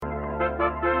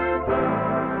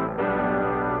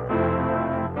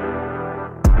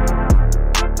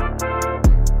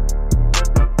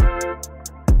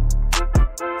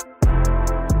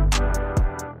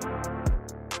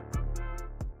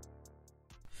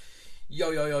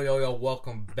Yo,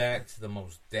 welcome back to the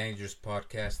most dangerous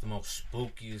podcast, the most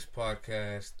spookiest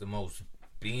podcast, the most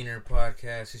Berner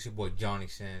podcast. It's your boy Jony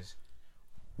says.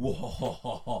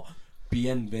 Whoa.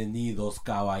 Bienvenidos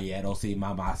caballeros y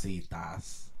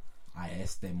mamacitas a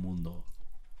este mundo.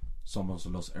 Somos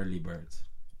los early birds.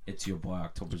 It's your boy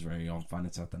October's very own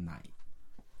Finance at the Night,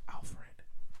 Alfred.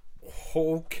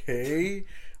 Okay.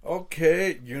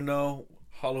 You know,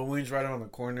 Halloween's right around the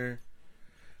corner.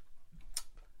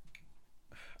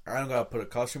 I don't gotta put a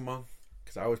costume on,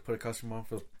 because I always put a costume on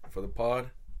for the pod.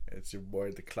 It's your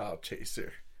boy, the Cloud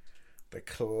Chaser. The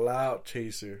Cloud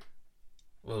Chaser.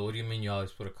 Well, what do you mean you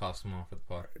always put a costume on for the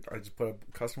pod? I just put a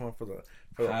costume on for the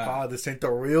pod. This ain't the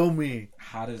real me.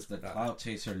 How does the Cloud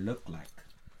Chaser look like?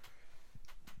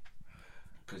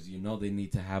 Because you know they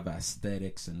need to have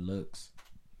aesthetics and looks.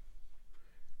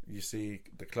 You see,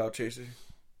 the Cloud Chaser,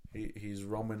 he's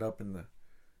roaming up in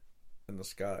the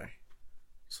sky.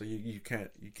 So you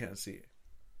can't see it.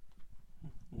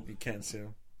 You can't see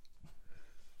him.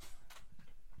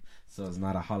 So it's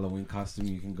not a Halloween costume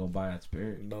you can go buy at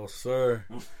Spirit? No, sir.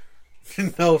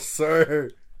 No,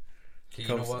 sir. Okay,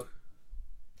 you know what?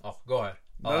 Oh, go ahead.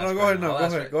 Go ahead.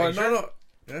 No.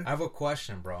 Yeah. I have a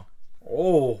question, bro.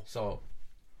 Oh. So,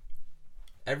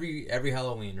 every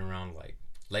Halloween around like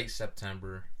late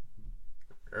September,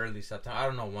 early September, I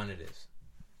don't know when it is,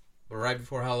 but right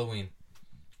before Halloween,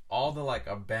 all the like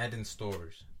abandoned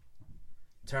stores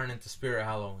turn into Spirit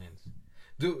Halloweens.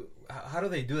 How do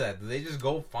they do that? Do they just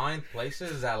go find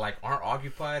places that like aren't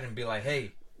occupied and be like,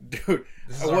 "Hey, dude,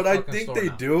 what I think they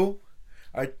do,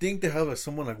 I think they have like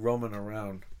someone like roaming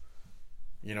around,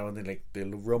 you know, and they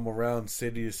roam around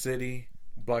city to city,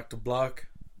 block to block.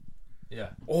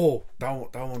 Yeah. Oh,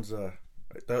 that one's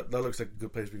that looks like a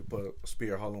good place we could put a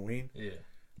Spirit Halloween. Yeah.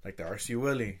 Like the RC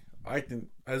Willie. I think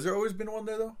has there always been one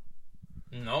there though?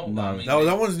 No. I mean,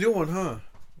 that one's a new one, huh?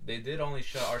 They did only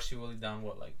shut RC Willie down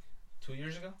like 2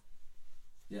 years ago.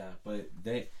 Yeah, but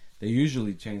they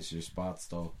usually change their spots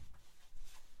though.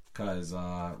 Cause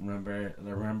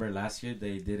remember last year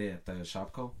they did it at the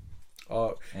Shopko.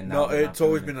 No, it's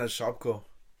always been at Shopko.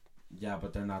 Yeah,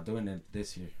 but they're not doing it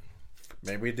this year.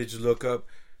 Maybe they just look up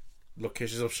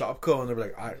locations of Shopko and they're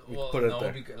like, put it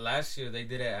there. Because last year they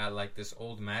did it at like this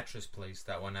old mattress place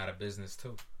that went out of business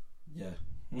too. Yeah.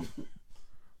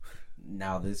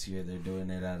 Now this year they're doing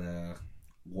it at a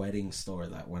wedding store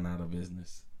that went out of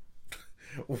business.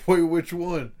 Wait, which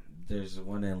one? There's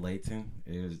one in Layton.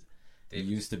 It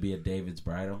used to be a David's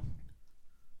Bridal,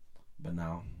 but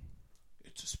now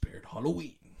it's a Spirit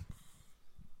Halloween.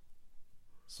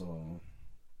 So,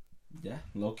 yeah,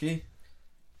 low key.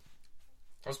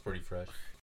 That's pretty fresh.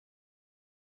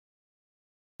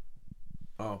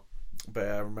 Oh, but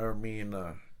I remember me and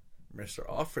Mr.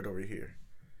 Alfred over here.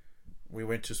 We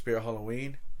went to Spirit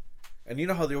Halloween, and you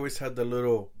know how they always had that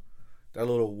little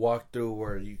walkthrough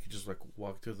where you could just like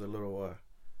walk through the little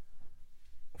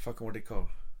what they call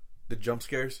the jump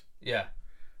scares. Yeah.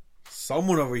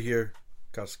 Someone over here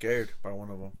got scared by one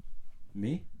of them.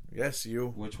 Me? Yes,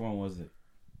 you. Which one was it?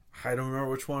 I don't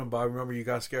remember which one, but I remember you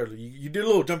got scared. You did a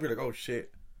little jump. You're like, oh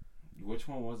shit. Which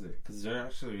one was it? Because there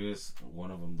actually is one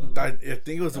of them. I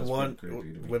think it was the one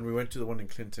when we went to the one in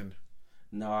Clinton.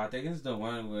 No, I think it's the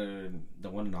one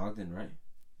in Ogden, right?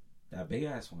 That big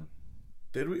ass one.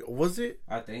 Did we? Was it?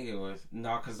 I think it was.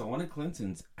 No, because the one in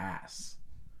Clinton's ass.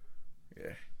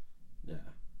 Yeah.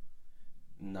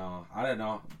 No, I don't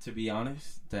know. To be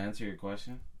honest, to answer your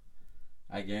question,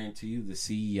 I guarantee you the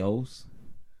CEOs.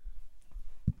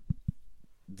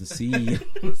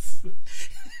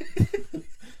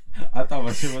 I thought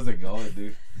my shit wasn't going,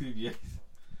 dude. Yes.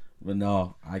 But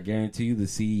no, I guarantee you the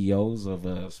CEOs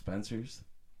of Spencer's,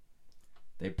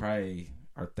 they probably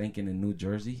are thinking in New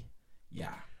Jersey,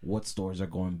 yeah, what stores are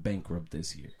going bankrupt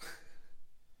this year?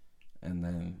 And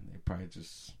then they probably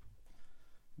just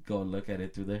go look at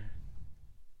it through there.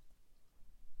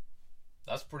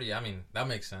 That's pretty, that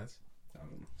makes sense.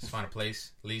 Just find a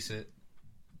place, lease it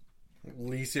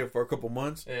for a couple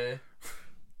months. Yeah.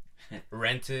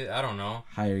 Rent it, I don't know.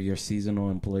 Hire your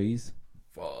seasonal employees.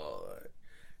 Fuck.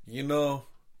 You know,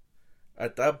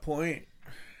 at that point,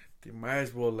 they might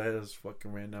as well let us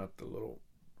fucking rent out the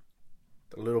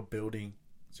little building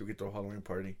so we can throw a Halloween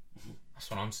party. That's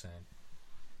what I'm saying.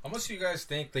 How much do you guys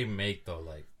think they make though,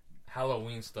 like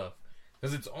Halloween stuff?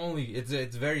 Because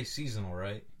it's very seasonal,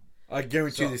 right? I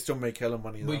guarantee they still make hella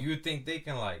money. But you think they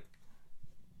can like?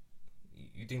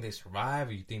 You think they survive,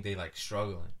 or you think they like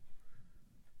struggling?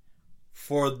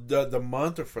 For the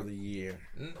month or for the year?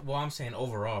 Well, I'm saying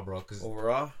overall, bro. Cause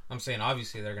overall? I'm saying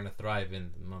obviously they're going to thrive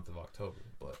in the month of October.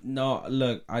 But no,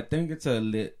 look, I think it's a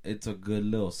good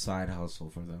little side hustle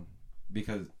for them.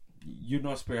 because you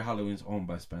know Spirit Halloween's owned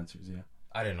by Spencer's, yeah.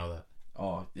 I didn't know that.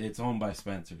 Oh, it's owned by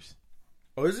Spencer's.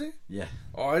 Oh, is it? Yeah.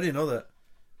 Oh, I didn't know that.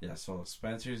 Yeah, so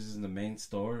Spencer's is the main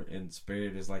store, and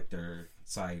Spirit is like their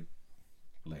side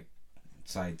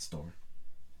store.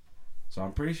 So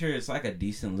I'm pretty sure it's like a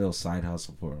decent little side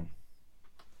hustle for them.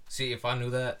 See, if I knew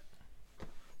that,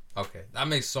 okay, that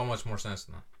makes so much more sense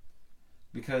now.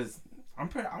 Because I'm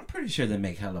pretty sure they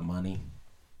make hella money.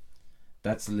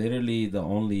 That's literally the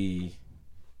only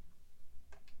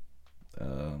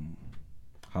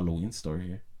Halloween store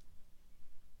here.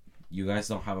 You guys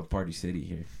don't have a Party City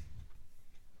here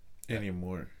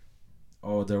Anymore.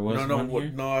 Oh, there was one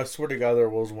here? No, I swear to God, there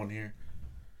was one here.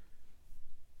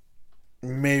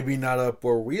 Maybe not up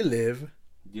where we live.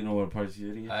 You know what a Party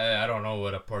City is? I don't know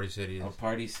what a Party City is. A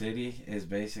Party City is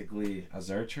basically a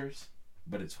Zerchers,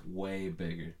 but it's way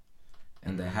bigger.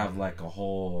 And they have like a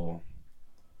whole...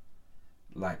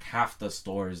 Like half the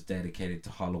store is dedicated to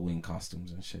Halloween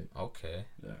costumes and shit. Okay.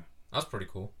 Yeah. That's pretty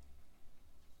cool.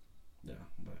 Yeah,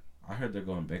 but I heard they're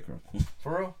going bankrupt.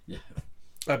 For real? Yeah.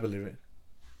 I believe it.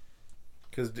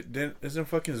 Because isn't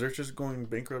fucking Zerchers going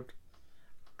bankrupt?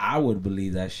 I would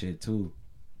believe that shit too.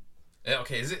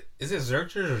 Okay, is it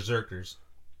Zerchers or Zerkers?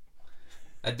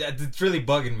 It's really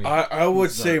bugging me. I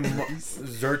would say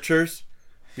Zerchers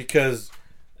because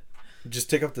just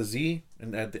take off the Z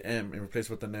and add the M and replace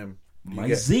with an M.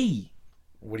 My Z.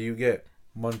 What do you get?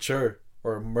 Muncher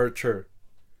or Mercher?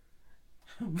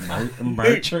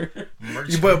 Mercher.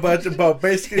 But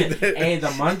basically, hey, the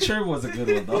Muncher was a good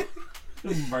one though.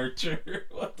 Mercher.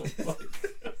 What the fuck?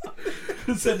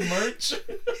 Who said merch?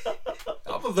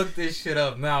 I'm gonna look this shit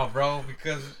up now, bro,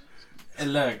 because...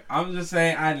 And look, I'm just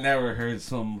saying I never heard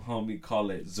some homie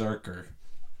call it Zerker.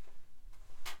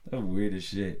 That's weird as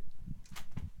shit.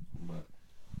 But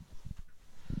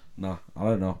no, I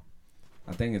don't know.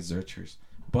 I think it's Zerchers.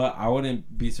 But I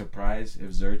wouldn't be surprised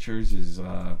if Zerchers is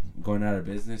going out of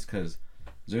business because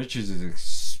Zerchers is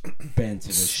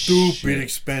expensive as shit. Stupid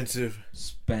expensive.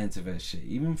 Expensive as shit.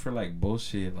 Even for like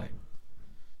bullshit, like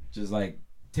just like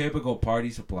typical party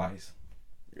supplies.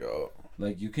 Yo.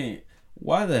 Like you can't.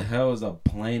 Why the hell is a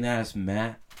plain ass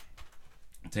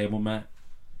table mat?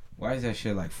 Why is that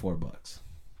shit like $4?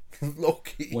 Low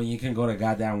key. When you can go to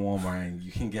goddamn Walmart and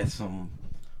you can get some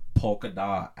polka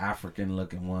dot African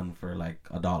looking one for like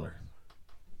 $1.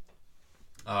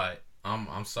 Alright,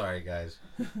 I'm sorry, guys.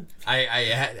 I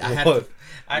had a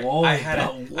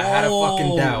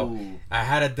fucking doubt. I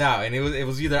had a doubt, and it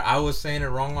was either I was saying it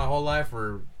wrong my whole life,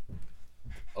 or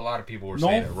a lot of people were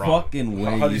saying it wrong. No fucking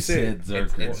way. How do you said say it?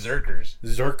 Zerker. It's Zerkers.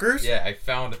 Zerkers? Yeah, I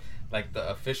found like the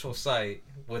official site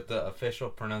with the official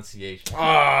pronunciation.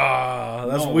 Ah,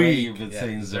 that's no way weak. you've been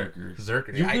saying Zerkers.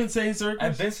 Zerkers. You've been saying Zerkers?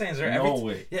 I've been saying Zerkers. No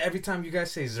way. Yeah, every time you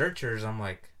guys say Zerchers, I'm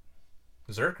like,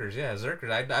 Zerkers. Yeah,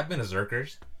 Zerkers. I've been to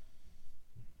Zerkers.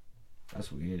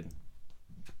 That's weird.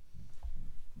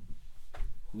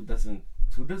 Who doesn't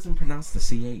pronounce the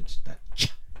CH?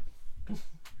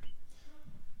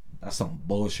 That's some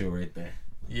bullshit right there.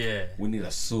 Yeah. We need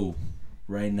a sue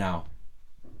right now.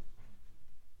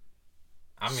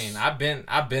 I mean, I've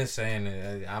been saying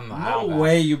it. No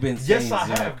way you've been saying yes, I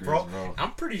Zerkers, have, bro.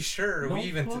 I'm pretty sure no we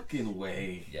even fucking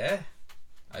way. Yeah.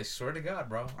 I swear to God,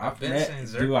 bro. I've been saying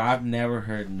Zerkers. Dude, I've never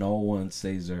heard no one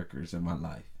say Zerkers in my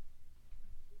life.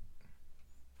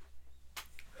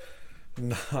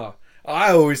 Nah.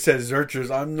 I always said Zerchers.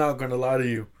 I'm not gonna lie to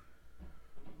you.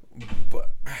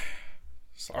 But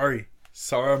sorry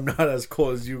I'm not as cool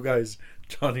as you guys,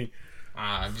 Johnny.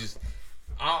 I'm just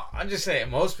saying,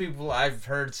 most people I've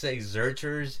heard say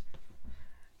Zerchers,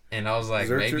 and I was like,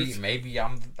 Zerchers? maybe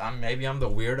I'm the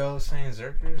weirdo saying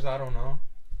Zerkers. I don't know.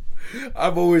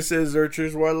 I've always said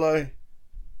Zerchers. Why lie?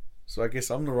 So I guess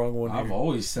I'm the wrong one. I've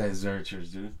always said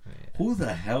Zerchers, dude. Yeah. Who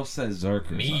the hell says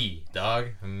Zerkers? Me, dog.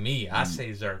 Me. I say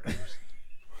Zerkers.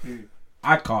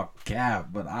 I call cap,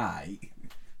 but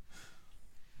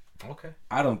Okay.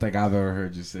 I don't think I've ever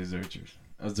heard you say Zerchers.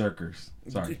 Zerkers.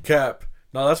 Sorry. Cap.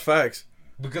 No, that's facts.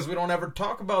 Because we don't ever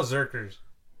talk about Zerkers.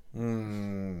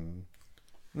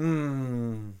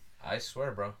 I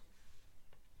swear, bro.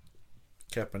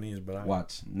 Japanese, but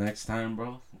Watch. Next time,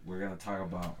 bro, we're going to talk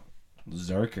about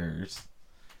Zerkers.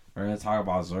 We're going to talk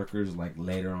about Zerkers, like,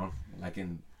 later on. Like,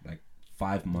 in, like,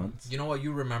 5 months. You know what?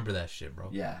 You remember that shit, bro.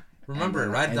 Yeah. Remember it,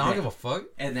 right? I don't give a fuck.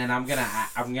 And then I'm gonna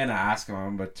ask him,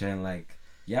 I'm gonna pretend like,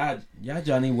 yeah,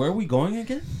 Johnny, where are we going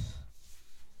again?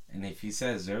 And if he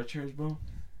says Zerchers, bro,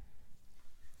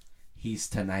 he's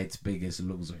tonight's biggest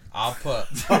loser. I'll put.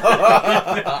 I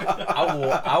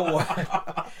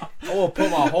will put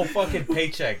my whole fucking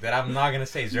paycheck that I'm not gonna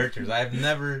say Zerchers. I have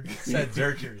never said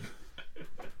Zerchers.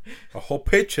 A whole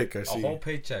paycheck, I A see. whole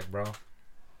paycheck, bro. God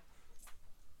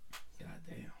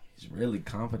damn. He's really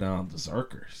confident on the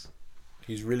Zerkers.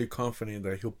 He's really confident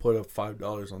that he'll put up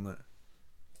 $5 on that.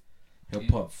 He'll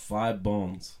put 5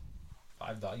 bones.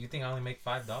 $5. You think I only make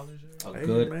 $5? A Hey,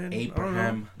 good man,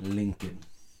 Abraham Lincoln.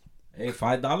 Hey,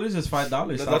 $5 is $5. Stop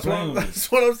That's playing with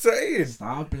me. what I'm saying.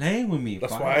 Stop playing with me.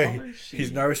 That's $5? why Shit.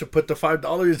 he's nervous to put the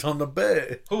 $5 on the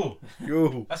bet. Who?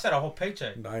 You. I said a whole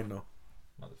paycheck. I know.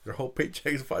 Your whole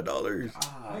paycheck is $5.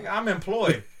 Nigga, I'm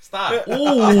employed. Stop. Ooh.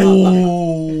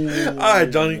 All right,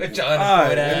 Johnny. Get your All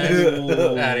unemployed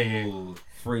right. ass out of here.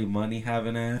 Free money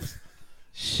having ass.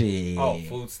 Shit. Oh,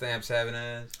 food stamps having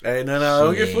ass. Hey, no, I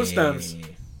don't get food stamps.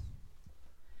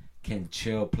 Can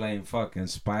chill playing fucking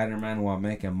Spider-Man while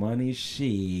making money.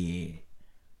 Shit.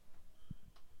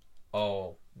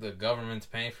 Oh, the government's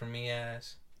paying for me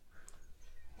ass.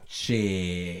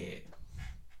 Shit.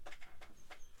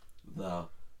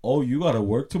 You gotta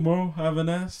work tomorrow having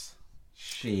ass.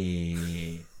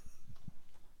 Shit.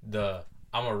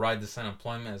 I'm gonna ride this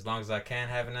unemployment as long as I can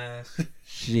have an ass.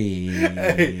 Shit.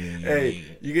 Hey,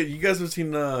 you guys have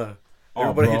seen Everybody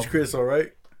bro. Hates Chris, all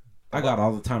right? I got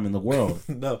all the time in the world.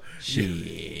 No.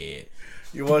 Shit.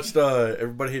 You watched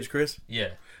Everybody Hates Chris?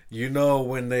 Yeah. You know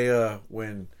when they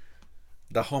when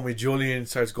the homie Julian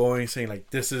starts going saying like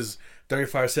this is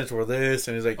 35 cents for this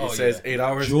and he's like it says 8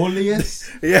 hours. Julius?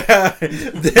 Yeah.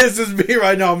 This is me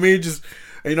right now. Me just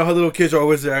and you know how little kids are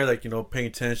always there like, you know, paying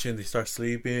attention, they start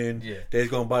sleeping. Yeah. Days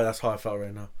going by, that's how I felt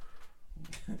right now.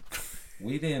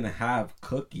 We didn't have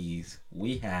cookies.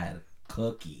 We had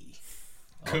cookie.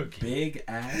 Cookie. A big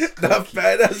ass cookie. That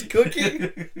fat ass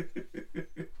cookie.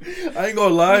 I ain't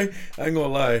gonna lie. I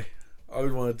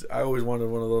always wanted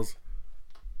one of those.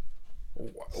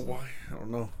 Why? I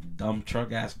don't know. Dumb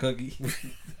truck ass cookie.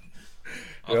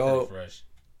 I'm Yo. pretty fresh.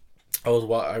 I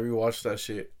rewatched that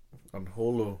shit on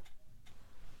Hulu.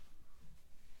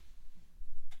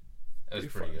 It was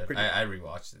Pretty pretty fun, good. I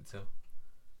rewatched it too.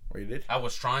 What you did? I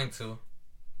was trying to.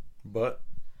 But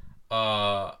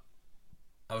I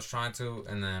was trying to,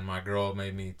 and then my girl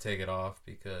made me take it off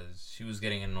because she was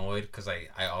getting annoyed because I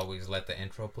always let the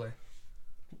intro play.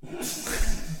 She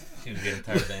was getting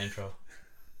tired of the intro.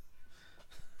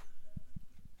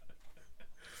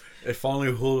 if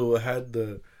only Hulu had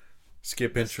the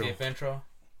skip intro. Skip intro?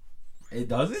 It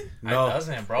doesn't? No, it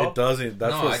doesn't, bro. It doesn't.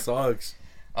 That's No, what sucks.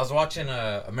 I was watching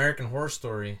American Horror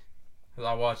Story.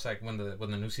 I watched like when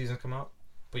the new season come out.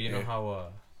 But you know how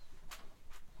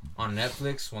on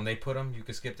Netflix when they put them, you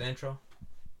can skip the intro.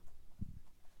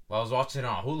 Well, I was watching it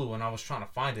on Hulu and I was trying to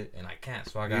find it and I can't,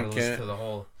 so I gotta listen to the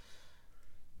whole.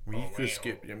 You could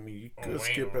skip. I mean, you could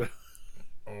skip it.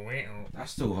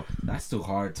 That's too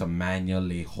hard to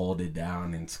manually hold it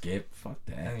down and skip. Fuck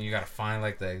that. And you gotta find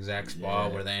like the exact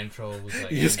spot where the intro was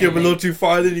like. You skip a little too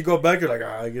far, then you go back. You're like,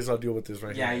 I guess I'll deal with this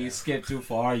right Yeah, here. you skip too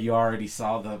far. You already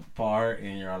saw the part,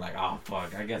 and you're like, "Oh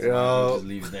fuck! I guess I'll just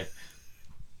leave it there."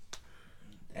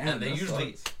 And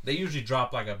they usually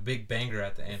drop like a big banger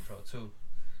at the intro too,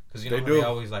 because you know They how do. they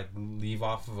always like leave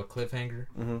off of a cliffhanger,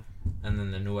 Mm-hmm. and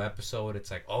then the new episode,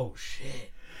 it's like, oh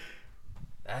shit,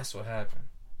 that's what happened.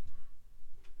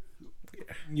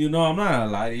 You know, I'm not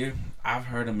gonna lie to you. I've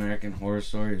heard American Horror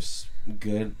Story is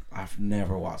good. I've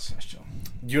never watched that show.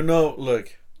 You know,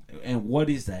 look. And what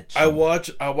is that show?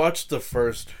 I watched the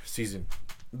first season.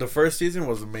 The first season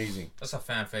was amazing. That's a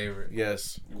fan favorite.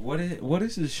 Yes. What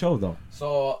is this show though?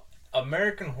 So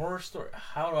American Horror Story.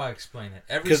 How do I explain it?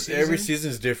 Because every season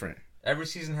is different. Every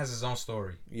season has its own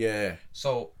story. Yeah.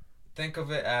 So think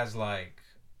of it as like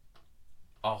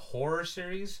a horror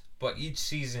series, but each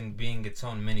season being its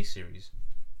own miniseries.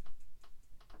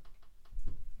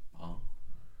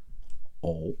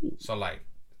 Oh. So like,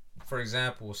 for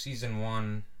example, season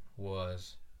 1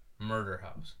 was Murder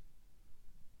House.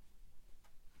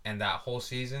 And that whole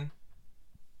season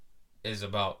is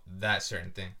about that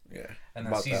certain thing. Yeah. And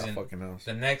then About that fucking house.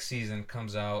 the next season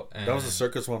comes out and That was the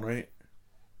circus one, right?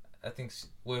 I think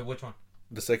which one?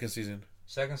 The second season.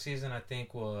 Second season I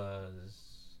think was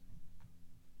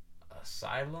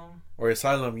Asylum Or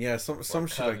Asylum, yeah, some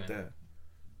shit like that.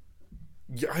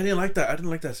 Yeah, I didn't like that. I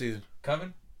didn't like that season.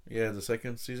 Coven Yeah, the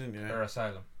second season, yeah. or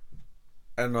Asylum.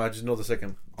 I don't know, I just know the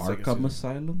second Arkham season.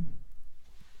 Asylum.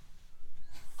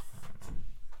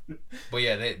 But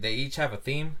yeah, they each have a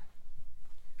theme,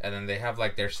 and then they have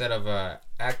like their set of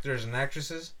actors and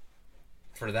actresses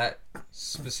for that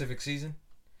specific season,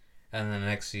 and then the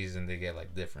next season they get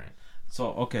like different. So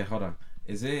okay, hold on.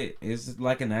 Is it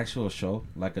like an actual show,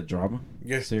 like a drama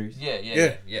series?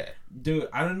 Yeah. Dude,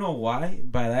 I don't know why,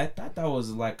 but I thought that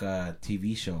was like a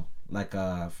TV show, like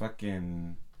a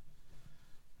fucking.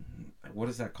 what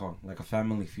is that called? Like a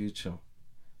Family Feud show.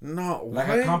 No, Like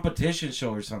what? a competition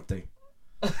show or something.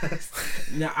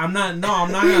 No, I'm not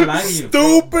gonna lie to you.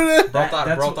 Stupid. Bro That's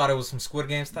thought it was some Squid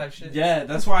Games type shit. Yeah,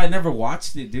 that's why I never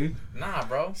watched it, dude. Nah,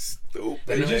 bro. Stupid.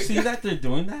 Did you see that they're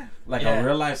doing that? Like Yeah. a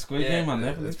real life Squid Game on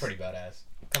Netflix? It's pretty badass.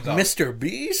 Comes out, Mr.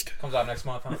 Beast? comes out next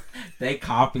month, huh? They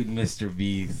copied Mr.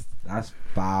 Beast. That's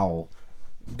foul.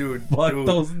 Dude, Fuck dude.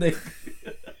 those niggas.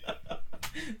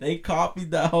 They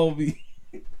copied that homie.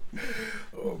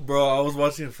 Bro, I was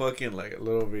watching fucking like a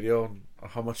little video on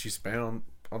how much he spent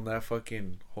on that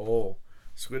fucking whole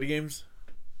Squid Games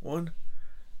one.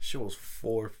 Shit was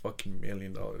 $4 fucking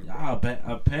million. Yeah, but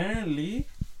apparently,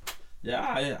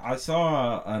 yeah, I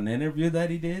saw an interview that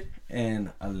he did,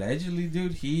 and allegedly,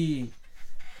 dude, he,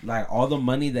 like, all the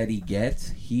money that he gets,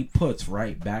 he puts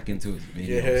right back into his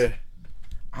videos. Yeah.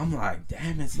 I'm like,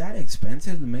 damn, is that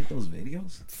expensive to make those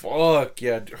videos? Fuck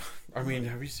yeah. Dude. I mean,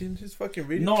 have you seen his fucking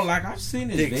videos? No, like, I've seen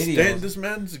his the videos. extent this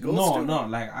man's goes to? No,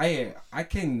 like, I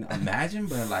can imagine,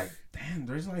 but, like, damn,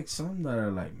 there's, like, some that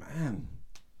are like, man,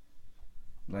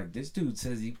 like, this dude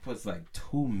says he puts, like,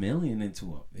 $2 million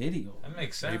into a video. That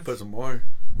makes sense. He puts more.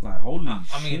 Like, holy I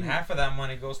shit. mean, half of that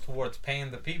money goes towards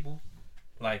paying the people,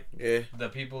 like Yeah. the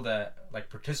people that like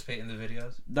participate in the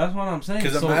videos. That's what I'm saying.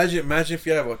 Because So, imagine if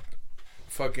you have a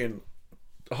fucking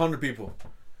 100 people,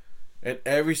 and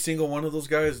every single one of those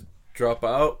guys drop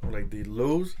out, like they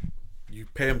lose. You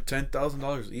pay them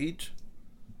 $10,000 each,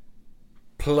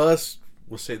 plus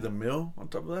we'll say the meal on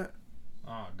top of that.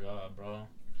 Oh god, bro.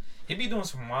 He be doing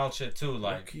some wild shit too.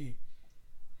 Like, Okay.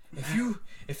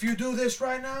 if you do this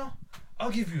right now,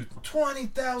 I'll give you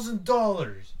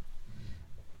 $20,000.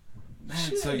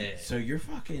 man, so you're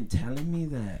fucking telling me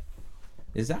that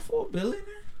is that for a billionaire?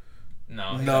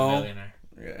 No, he's No. a millionaire.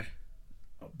 Yeah.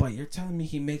 But you're telling me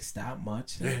he makes that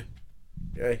much? Yeah.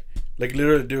 Yeah. Like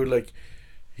literally, dude. Like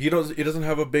he doesn't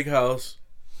have a big house.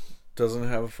 Doesn't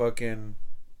have a fucking.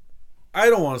 I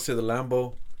don't want to say the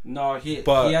Lambo. No, he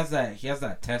But- has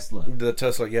that Tesla. The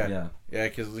Tesla, yeah. Yeah,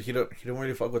 because he don't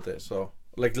really fuck with it. So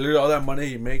like literally all that money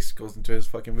he makes goes into his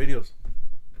fucking videos.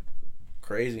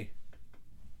 Crazy.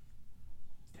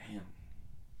 Damn.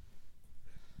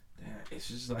 It's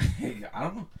just like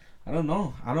I don't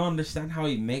know. I don't understand how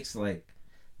he makes like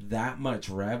that much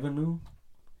revenue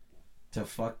to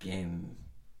fucking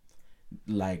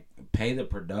like pay the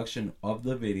production of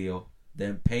the video,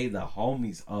 then pay the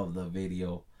homies of the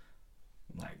video.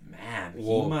 Like, man,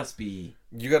 Whoa. he must be.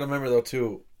 You gotta remember though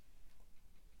too.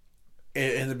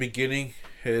 In the beginning,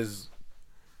 his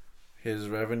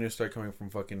revenue started coming from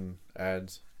fucking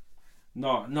ads.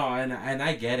 No, and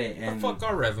I get it. Where And the fuck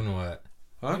our revenue at?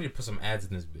 Huh? I need to put some ads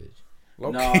in this bitch. no,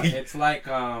 Low-key. it's like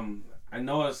I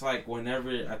know it's like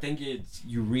whenever I think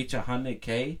you reach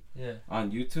 100K Yeah.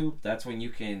 on YouTube, that's when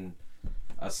you can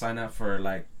sign up for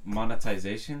like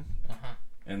monetization,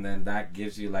 and then that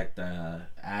gives you like the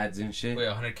ads and shit. Wait,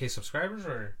 100K subscribers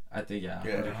or? I think yeah.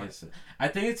 Yeah. 100K. I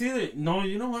think it's either no.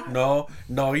 You know what?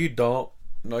 No, you don't.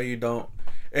 No, you don't.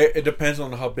 It depends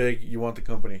on how big you want the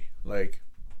company. Like,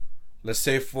 let's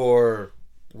say for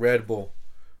Red Bull,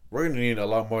 we're gonna need a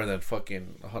lot more than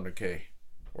fucking 100K.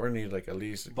 We're gonna need like at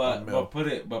least But $1 mil.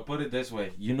 put it this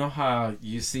way. You know how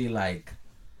you see like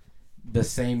the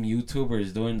same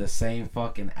YouTubers doing the same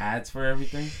fucking ads for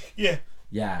everything? Yeah.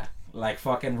 Yeah, like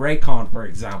fucking Raycon, for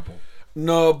example.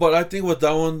 No, but I think with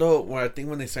that one though,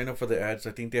 when they sign up for the ads,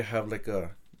 I think they have like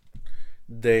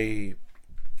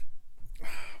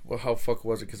well, how fuck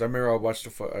was it? Because I remember I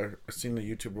seen the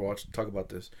YouTuber talk about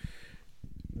this.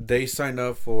 They sign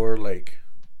up for like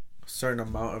a certain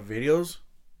amount of videos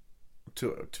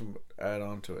to add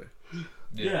on to it.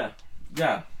 Yeah.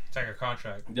 It's like a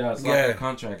contract. Yeah, it's like a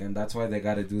contract, and that's why they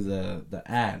got to do the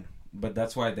ad. But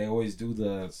that's why they always do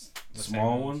the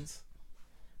small same ones,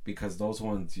 because those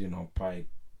ones, you know, probably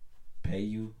pay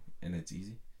you, and it's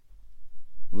easy.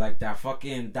 Like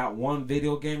that one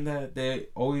video game that they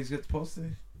always get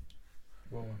posted.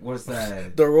 What's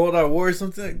that? The Road at War or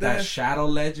something like That that. Shadow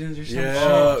Legends or something.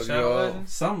 Yeah, Shadow yo.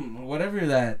 Legends? Some whatever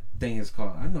that thing is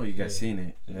called. I know you guys seen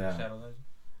it. Yeah. Shadow Legends.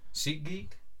 SeatGeek?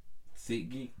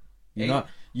 SeatGeek. Hey.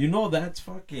 You know that's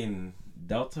fucking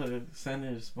Delta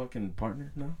Center's fucking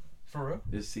partner now. For real?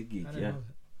 Is SeatGeek. I didn't Yeah. know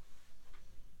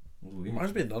that. Weird.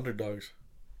 Mine's been Underdogs.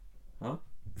 Huh?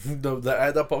 the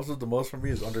ad that pops up the most for me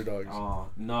is Underdogs. Oh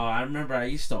no! I remember I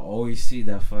used to always see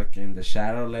the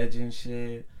Shadow Legend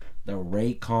shit, the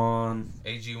Raycon.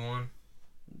 AG1?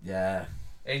 Yeah,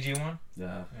 AG1?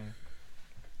 yeah.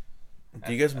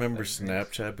 Do you guys remember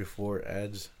Snapchat before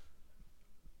ads?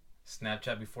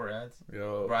 Snapchat before ads?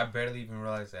 Yo, Bro, I barely even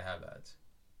realized they have ads.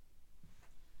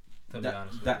 To be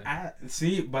honest with the you. ad,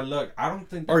 see, but look, I don't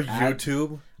think Or ads,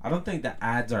 YouTube. I don't think the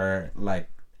ads are like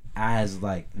as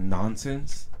like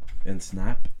nonsense in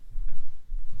Snap,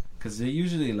 because they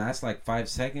usually last like 5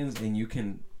 seconds, and you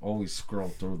can always scroll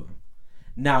through them.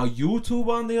 Now YouTube,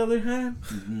 on the other hand,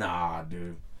 nah,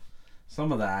 dude.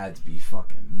 Some of the ads be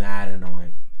fucking mad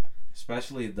annoying,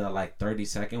 especially the like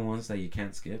 30-second ones that you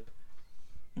can't skip.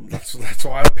 That's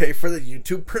why I pay for the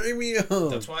YouTube Premium.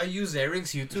 That's why I use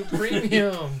Eric's YouTube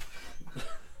Premium.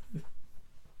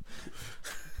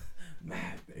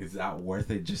 Man, is that worth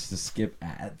it just to skip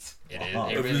ads? It is.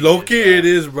 Fuck. It really Low-key, is, bro. it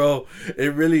is, bro.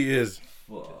 It really is.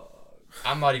 Fuck.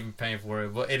 I'm not even paying for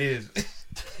it, but it is.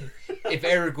 If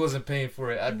Eric wasn't paying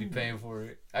for it, I'd be paying for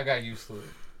it. I got used to it.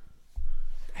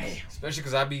 Damn. Especially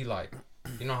because I'd be like,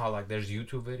 you know how like there's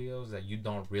YouTube videos that you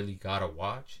don't really gotta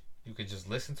watch. You could just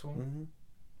listen to them. Mm-hmm.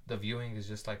 The viewing is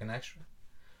just like an extra.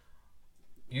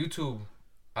 YouTube,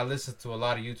 I listen to a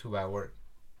lot of YouTube at work.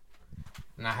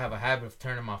 And I have a habit of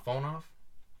turning my phone off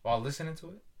while listening to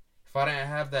it. If I didn't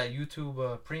have that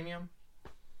YouTube Premium,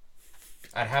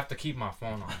 I'd have to keep my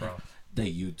phone on, bro. The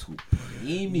YouTube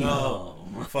Premium. No,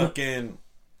 fucking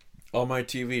on my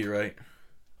TV, right?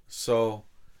 So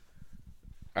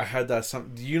I had that.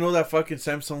 Do you know that fucking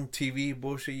Samsung TV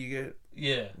bullshit you get?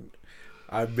 Yeah.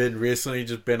 I've been recently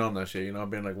just been on that shit. You know, I've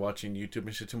been like watching YouTube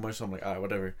and shit too much. So I'm like,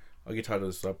 whatever. I'll get tired of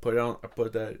this. So I put it on. I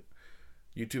put that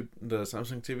YouTube, the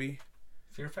Samsung TV.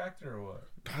 Fear Factor or what?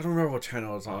 I don't remember what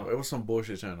channel it was on. It was some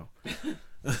bullshit channel.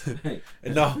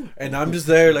 and I'm just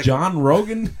there like John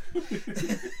Rogan.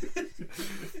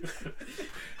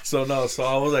 So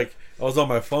I was on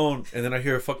my phone, and then I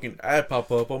hear a fucking ad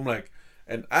pop up. I'm like,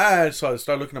 an ad. So I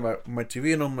start looking at my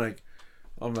TV, and I'm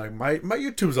like, my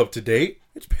YouTube's up to date.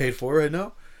 It's paid for right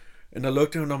now. And I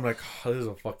looked at it, and I'm like, oh, this is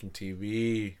a fucking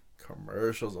TV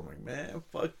commercials. I'm like, man,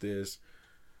 fuck this.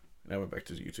 And I went back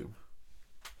to YouTube.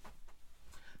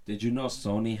 Did you know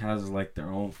Sony has like their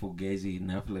own Fugazi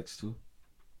Netflix too?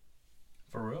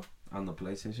 For real? On the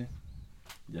PlayStation?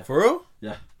 Yeah. For real?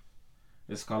 Yeah.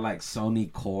 It's called like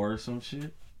Sony Core or some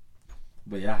shit.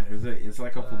 But yeah, it's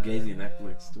like a Fugazi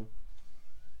Netflix too.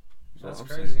 That's I'm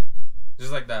crazy. saying.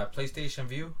 Just like that PlayStation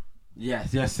View? Yeah,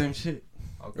 same shit.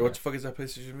 Okay. What the fuck is that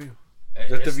PlayStation View? Is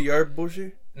that the VR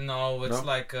bullshit? No, it's No?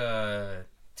 like a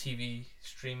TV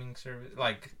streaming service.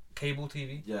 Like cable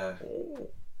TV. Yeah. Oh.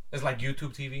 It's like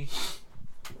YouTube TV.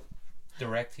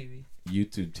 Direct TV.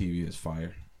 YouTube TV is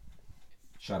fire.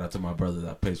 Shout out to my brother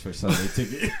that pays for Sunday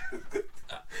ticket.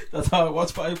 That's how I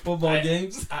watch my football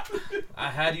games. I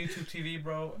had YouTube TV,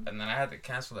 bro, and then I had to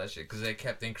cancel that shit because they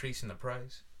kept increasing the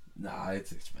price. Nah,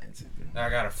 it's expensive. Dude. I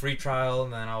got a free trial,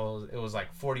 and then it was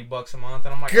like $40 a month,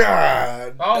 and I'm like,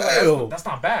 God I was damn. like, that's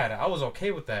not bad. I was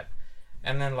okay with that.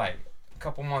 And then like a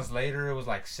couple months later, it was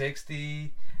like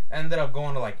 60. Ended up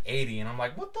going to like 80, and I'm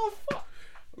like, what the fuck?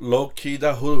 Low key,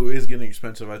 that Hulu is getting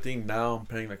expensive. I think now I'm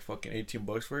paying like fucking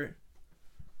 $18 for it.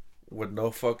 With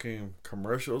no fucking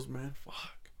commercials, man.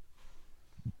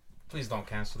 Fuck. Please don't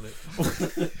cancel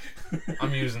it.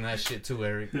 I'm using that shit too,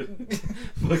 Eric.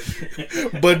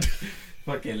 But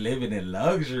Fucking living in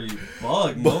luxury.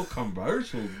 Fuck, no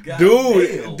commercials. God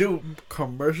dude, damn.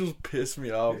 commercials piss me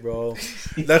off, bro.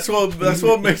 That's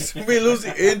what makes me lose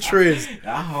interest.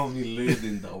 That homie lived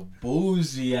in the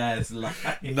bougie ass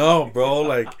life. No, bro.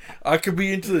 Like I could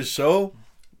be into the show,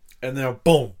 and then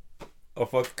boom, a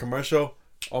fucking commercial.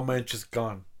 All my interest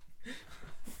gone.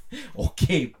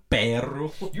 Okay,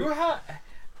 perro. You have,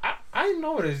 I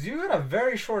noticed you got a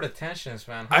very short attention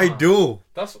span. Huh? I do,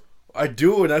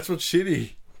 And that's what's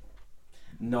shitty.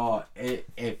 No,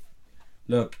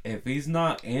 if he's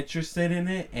not interested in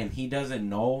it and he doesn't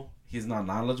know, he's not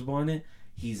knowledgeable in it,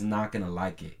 he's not gonna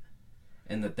like it.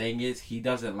 And the thing is, he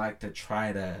doesn't like to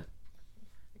try to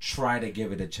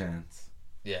give it a chance.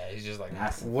 yeah, he's just like,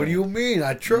 What do you mean?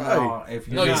 I tried. No, if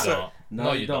you're no, you not, don't.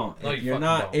 No, you don't. No, If you you're fucking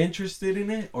not don't. interested in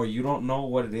it or you don't know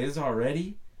what it is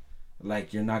already,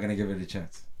 like you're not gonna give it a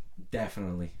chance.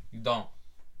 Definitely. You don't.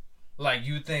 Like,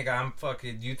 you think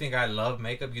I love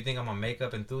makeup? You think I'm a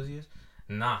makeup enthusiast?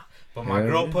 Nah. But my Hell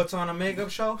girl yeah. puts on a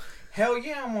makeup show? Hell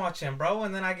yeah, I'm watching, bro.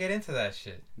 And then I get into that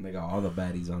shit. They got all the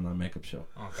baddies on that makeup show.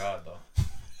 Oh, God, though.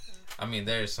 I mean,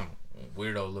 there's some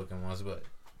weirdo looking ones, but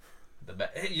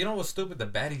hey, you know what's stupid? The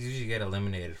baddies usually get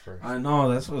eliminated first. I know,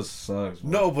 that's what sucks.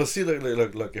 Bro. No, but see,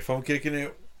 look. If I'm kicking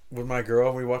it with my girl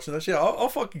and we watching that shit, I'll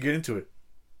fucking get into it.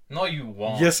 No, you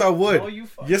won't. Yes, I would. No, you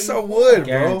fucking Yes, I won't. would, bro.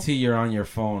 Guarantee you're on your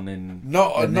phone in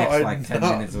No, the next I- like 10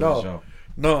 no, minutes of no. the show.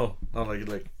 No, not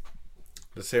like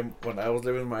the same. When I was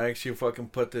living with my ex, she fucking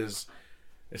put this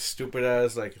stupid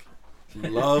ass like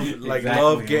love, like Exactly.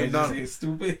 love game. Why'd No, you say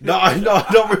stupid. no,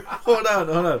 hold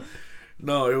on.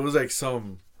 No, it was like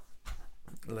some,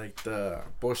 like the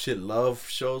bullshit love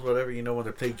shows, whatever. You know when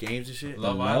they play games and shit.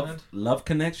 Love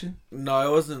Connection. No,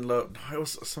 it wasn't love. No, it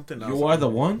was something else. You Are the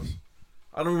One.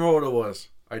 I don't remember what it was.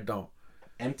 I don't.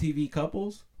 MTV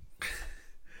Couples.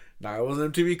 Nah, it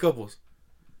wasn't MTV Couples.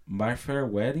 My Fair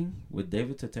Wedding with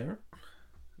David Totero.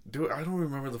 Dude, I don't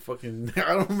remember the fucking.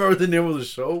 I don't remember the name of the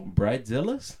show.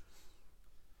 Bridezillas.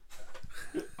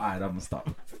 Alright, I'm gonna stop.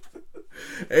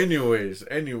 Anyways,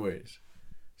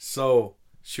 so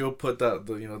she'll put that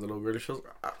the little really shows.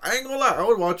 I ain't gonna lie, I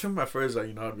would watch them at first.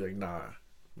 Like, I'd be like, nah,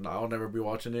 I'll never be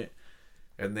watching it.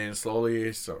 And then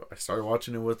slowly, so I started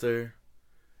watching it with her.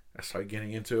 I started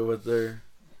getting into it with her.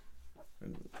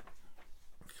 And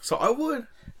so I would.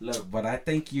 Look, but I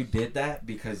think you did that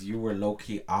because you were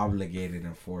low-key obligated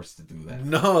and forced to do that.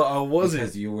 No, I wasn't.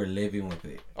 Because you were living with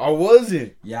it. I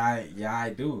wasn't. Yeah,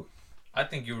 I do. I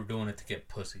think you were doing it to get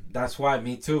pussy. That's why,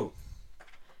 me too.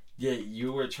 Yeah,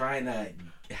 you were trying to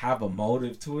have a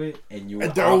motive to it, and you were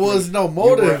there was no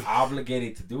motive. You were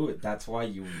obligated to do it. That's why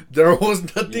you. There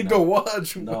was nothing to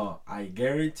watch. No, I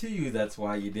guarantee you that's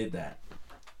why you did that.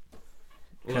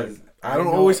 Because I don't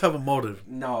always have a motive.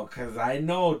 No, because I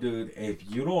know, dude, if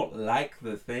you don't like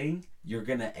the thing, you're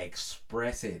going to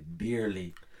express it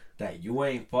dearly that you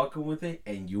ain't fucking with it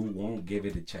and you won't give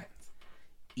it a chance.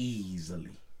 Easily.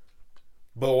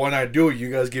 But when I do, you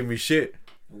guys give me shit.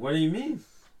 What do you mean?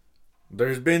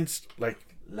 There's been, like...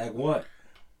 Like what?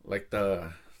 Like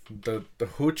the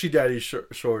Hoochie Daddy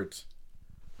shorts.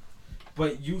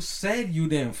 But you said you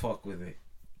didn't fuck with it.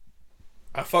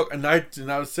 I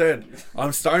said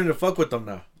I'm starting to fuck with them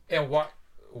now. And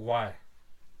why?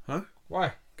 Huh?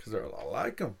 Why? Because I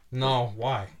like them. No,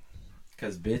 why?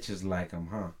 Because bitches like them,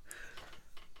 huh?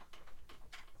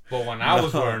 But when I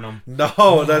was wearing them,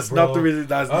 no, that's not the reason.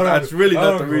 That's really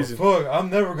not the reason. Fuck, I'm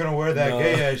never gonna wear that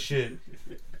gay ass shit.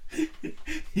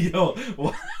 Yo,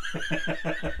 why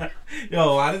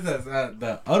does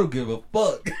that? I don't give a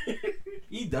fuck.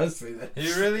 He does say that.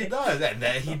 He really does.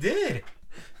 That he did.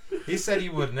 He said he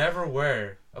would never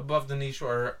wear above the knee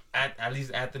short, or at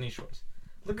least at the knee shorts.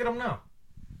 Look at him now.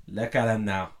 Look at him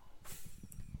now.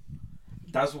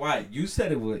 That's why you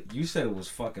said it was. You said it was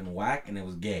fucking whack and it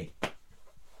was gay.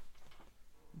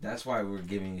 That's why we're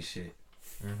giving you shit.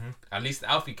 Mm-hmm. At least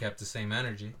Alfie kept the same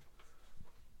energy.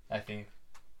 I think.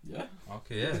 Yeah.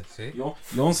 Okay. Yeah. See. You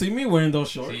don't see me wearing those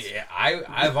shorts. See,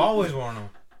 I've always worn them.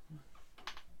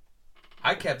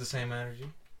 I kept the same energy.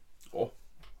 Oh.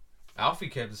 Alfie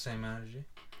kept the same energy.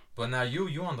 But now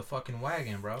you on the fucking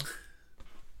wagon, bro.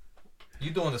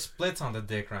 You doing the splits on the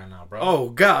dick right now, bro. Oh,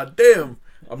 god damn.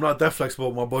 I'm not that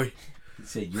flexible, my boy. He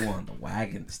said you on the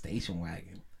wagon, the station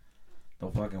wagon. The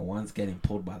fucking ones getting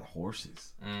pulled by the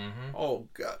horses. Mm-hmm. Oh,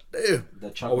 god damn.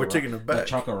 We're taking them back.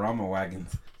 The Chocorama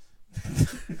wagons.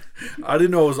 I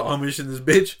didn't know it was Amish in this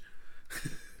bitch.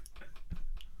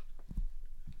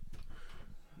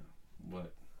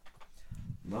 What?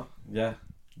 No. Yeah.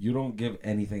 You don't give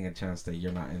anything a chance that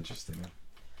you're not interested in.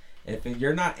 If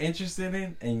you're not interested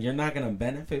in and you're not going to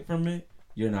benefit from it,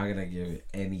 you're not going to give it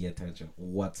any attention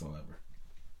whatsoever.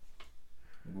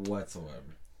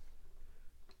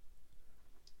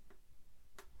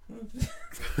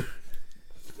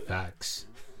 Facts.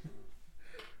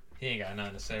 He ain't got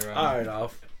nothing to say right now. Alright,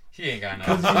 off. He ain't got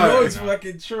nothing to Because say you know right it's now.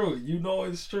 fucking true. You know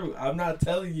it's true. I'm not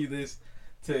telling you this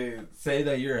to say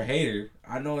that you're a hater.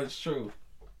 I know it's true.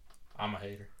 I'm a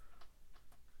hater.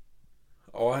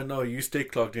 Oh, I know. You stay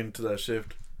clocked into that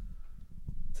shift.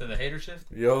 To the hater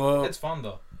shift? Yo. It's fun,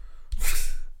 though.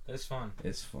 It's fun.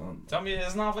 It's fun. Tell me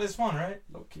it's not. It's fun, right?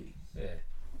 Low key. Yeah.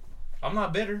 I'm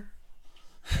not bitter.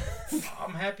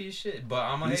 I'm happy as shit, but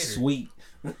I'm a hater. Sweet.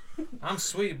 I'm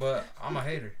sweet, but I'm a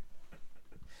hater.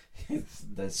 It's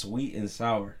the sweet and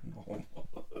sour.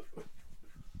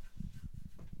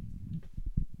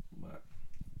 But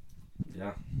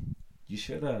yeah, you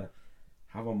should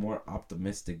have a more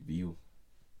optimistic view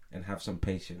and have some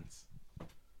patience.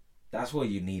 That's what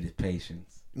you need is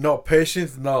patience. No,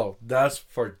 patience? No. That's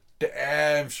for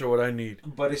damn sure what I need.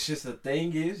 But it's just the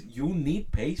thing is, you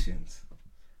need patience.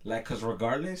 Like, because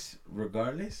regardless,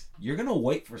 you're going to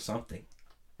wait for something.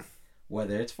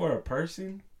 Whether it's for a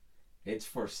person, it's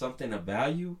for something of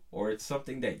value, or it's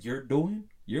something that you're doing,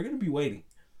 you're going to be waiting.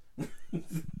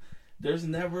 There's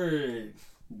never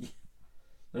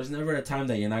a time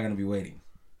that you're not going to be waiting.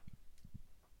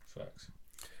 Facts.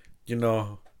 You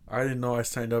know, I didn't know I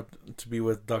signed up to be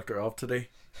with Dr. Elf today.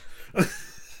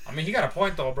 I mean, he got a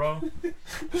point, though, bro.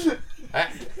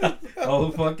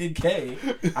 Oh, fucking K.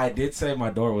 I did say my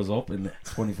door was open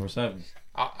 24/7.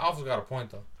 I also got a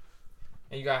point, though.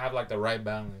 And you gotta have, like, the right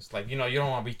balance. Like, you know, you don't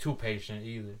want to be too patient,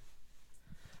 either.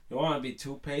 You want to be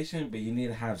too patient, but you need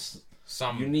to have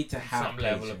some. You need to have some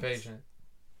level of patience.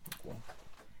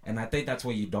 And I think that's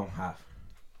what you don't have.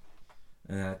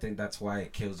 And I think that's why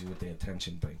it kills you with the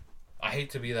attention thing. I hate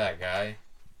to be that guy.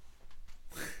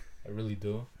 I really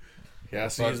do. Yeah, I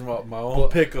see my own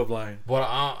pickup line. But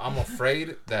I'm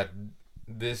afraid that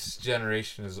this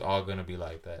generation is all gonna be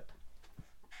like that.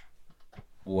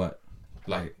 What?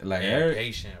 Like Eric?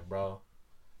 Patient, bro.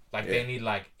 Like they need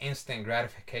like instant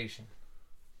gratification.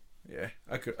 Yeah,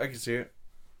 I could see it.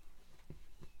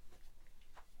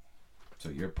 So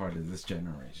you're part of this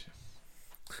generation.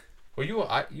 Were you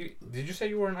did you say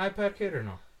you were an iPad kid or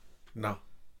no? No.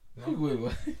 Wait,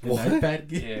 what? An iPad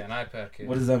kid? Yeah, an iPad kid.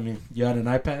 What does that mean? You had an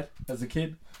iPad as a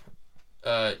kid?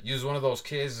 You was one of those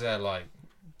kids that like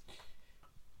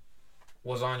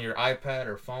was on your iPad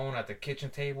or phone at the kitchen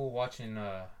table watching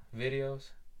videos?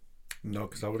 No,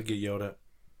 because I would get yelled at.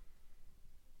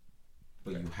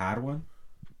 But you had one?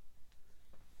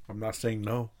 I'm not saying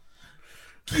no.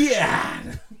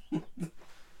 Yeah.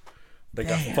 They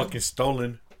got fucking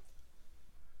stolen.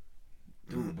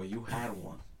 Dude, but you had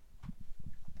one.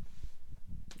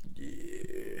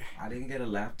 Yeah. I didn't get a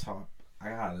laptop. I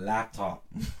got a laptop.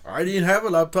 I didn't have a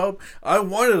laptop. I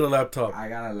wanted a laptop. I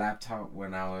got a laptop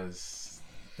when I was,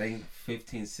 I think,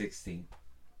 15, 16.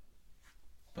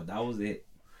 But that was it.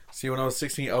 See, when I was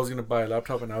 16, I was gonna buy a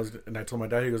laptop, and I told my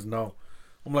dad. He goes, "No."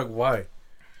 I'm like, "Why?"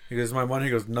 He goes, "My money."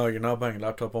 He goes, "No, you're not buying a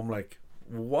laptop." I'm like,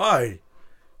 "Why?"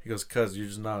 He goes, "Cause you're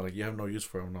just not like you have no use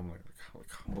for it." And I'm like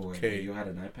okay. Wait, you had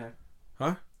an iPad?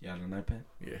 Huh? You had an iPad?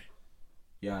 Yeah.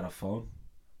 You had a phone?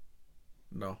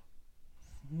 No.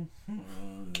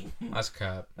 That's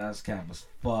cap. That's cap as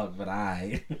fuck, but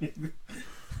I.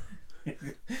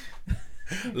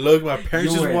 Look, my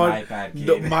parents just want.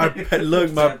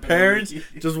 My parents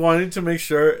just wanted to make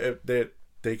sure if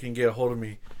they can get a hold of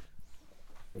me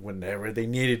whenever they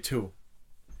needed to.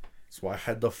 That's why I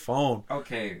had the phone.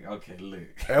 Okay,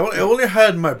 look. I only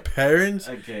had my parents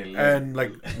look. and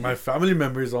like my family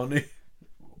members on it.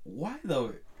 Why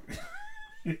though?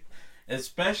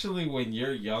 Especially when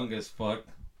you're young as fuck.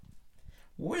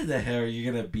 Where the hell are you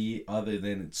gonna be other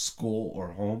than at school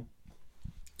or home?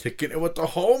 Kicking it with the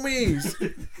homies.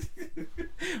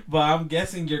 But I'm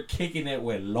guessing you're kicking it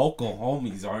with local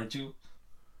homies, aren't you?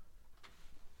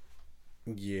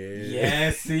 Yeah.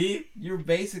 Yeah, see? You're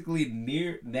basically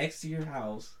next to your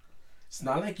house. It's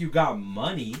not like you got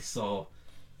money, so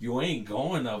you ain't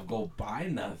going to go buy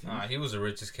nothing. Nah, he was the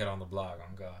richest kid on the block,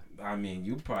 on God. I mean,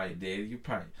 you probably did. You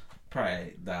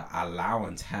probably the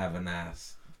allowance having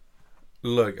ass.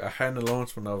 Look, I had an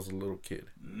allowance when I was a little kid.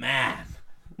 Man,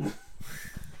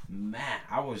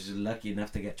 I was just lucky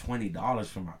enough to get $20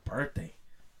 for my birthday.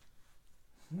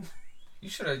 You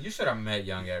should have met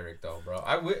young Eric though, bro.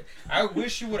 I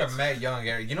wish you would have met young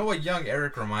Eric. You know what young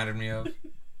Eric reminded me of?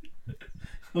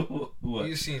 What?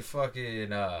 You seen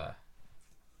fucking Ed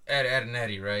and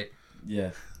Eddie, right?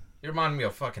 Yeah. You reminded me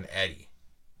of fucking Eddie,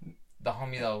 the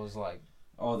homie that was like,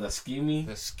 oh, the scheming,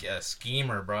 the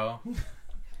schemer, bro.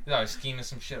 He's always scheming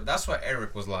some shit. That's what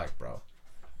Eric was like, bro.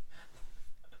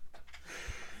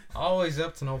 Always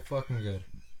up to no fucking good.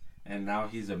 And now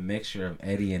he's a mixture of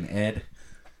Eddie and Ed.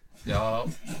 Yo,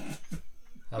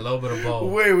 a little bit of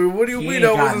both. Wait, what do you mean?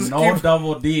 I was no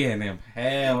double D in him.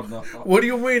 Hell no. What do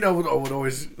you mean? I would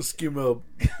always scheme up,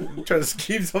 try to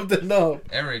scheme something up.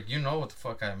 Eric, you know what the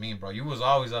fuck I mean, bro. You was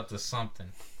always up to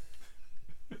something.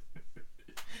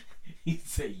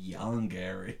 He's a young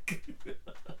Eric.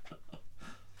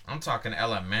 I'm talking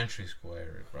elementary school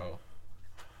Eric, bro.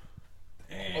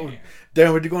 Damn. Oh,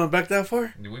 damn, were you going back that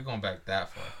far? Dude, we going back that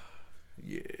far.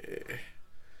 Yeah.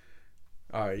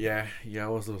 Alright, yeah, I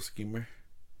was a little schemer.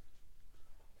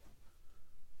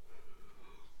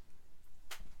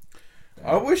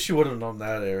 I wish you would have known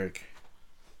that, Eric.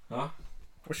 Huh?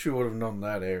 Wish you would have known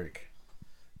that, Eric.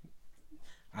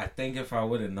 I think if I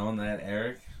would have known that,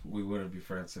 Eric, we wouldn't be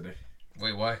friends today.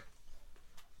 Wait, why?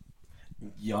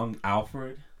 Young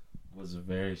Alfred was a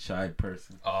very shy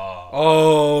person.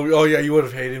 Oh yeah, you would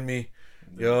have hated me.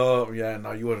 Yo, yeah,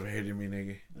 no, you would have hated me,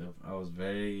 nigga. I was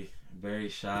very, very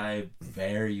shy,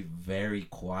 very, very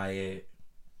quiet.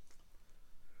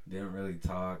 Didn't really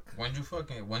talk. When'd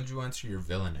you enter your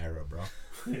villain era, bro?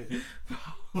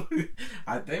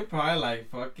 I think probably like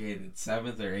fucking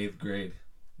 7th or 8th grade.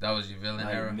 That was your villain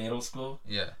like era? Middle school?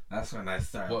 Yeah. That's when I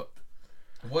started.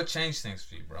 What changed things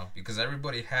for you, bro? Because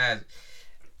everybody has,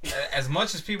 as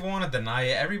much as people want to deny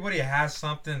it, everybody has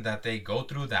something that they go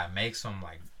through that makes them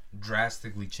like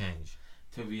drastically change.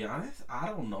 To be honest, I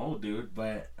don't know, dude,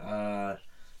 but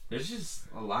there's just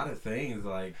a lot of things.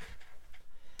 Like,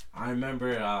 I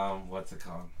remember, what's it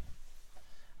called?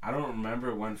 I don't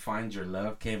remember when Find Your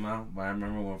Love came out, but I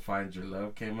remember when Find Your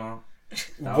Love came out.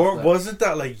 Wasn't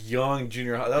that like young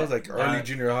junior high? That was like early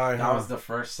junior high. That was the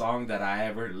first song that I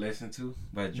ever listened to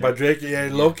by Drake. By Drake, yeah,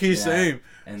 low key, same.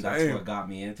 And that's what got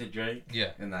me into Drake.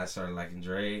 Yeah. And I started liking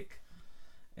Drake.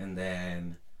 And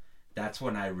then that's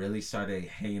when I really started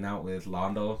hanging out with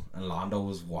Londo. And Londo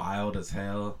was wild as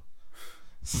hell.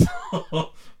 So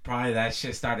probably that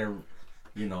shit started,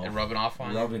 and rubbing off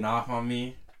on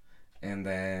me. And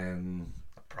then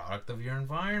a product of your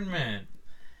environment.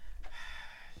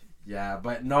 Yeah,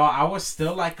 but no, I was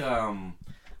still like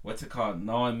what's it called?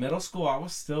 No, in middle school I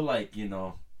was still like,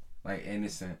 like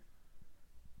innocent.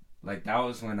 Like that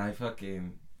was when I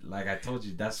fucking, like I told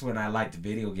you, that's when I liked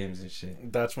video games and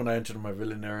shit. That's when I entered my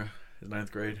villain era, in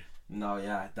 9th grade. No,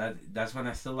 yeah, that's when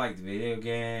I still liked video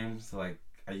games. Like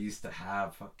I used to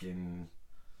have fucking,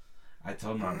 I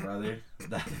told my brother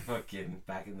that fucking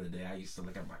back in the day I used to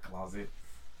look at my closet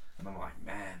and I'm like,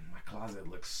 man, my closet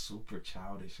looks super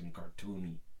childish and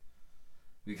cartoony.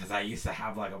 Because I used to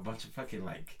have like a bunch of fucking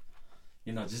like,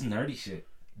 just nerdy shit.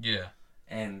 Yeah.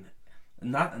 And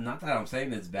not that I'm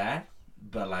saying it's bad,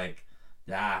 but like,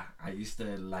 yeah, I used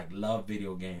to like love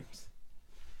video games.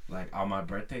 Like on my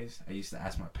birthdays, I used to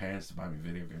ask my parents to buy me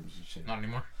video games and shit. Not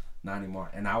anymore. Not anymore.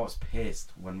 And I was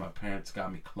pissed when my parents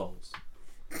got me clothes.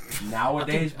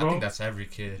 Nowadays, bro. I think that's every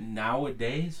kid.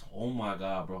 Nowadays, oh my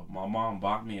god, bro. My mom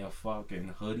bought me a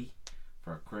fucking hoodie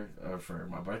for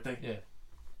my birthday. Yeah.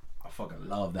 I fucking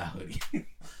love that hoodie.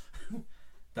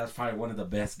 That's probably one of the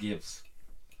best gifts.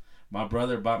 My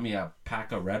brother bought me a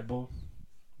pack of Red Bull.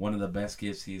 One of the best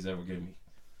gifts he's ever given me.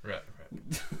 Right.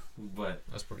 But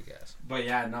that's pretty gas. But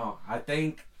yeah, no, I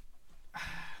think,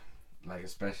 like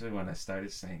especially when I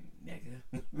started saying nigga.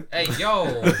 Hey yo.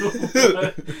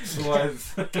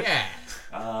 was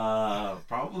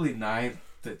probably 9th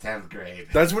to 10th grade.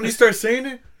 That's when you start saying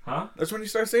it? Huh? That's when you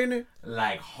start saying it?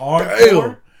 Like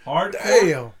hardcore. Hardcore.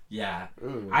 Damn. Yeah.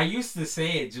 I used to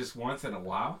say it just once in a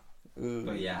while.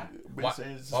 But yeah. Why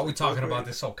are we talking about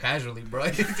this so casually, bro?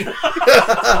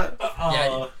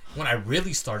 Yeah, when I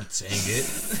really started saying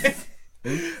it.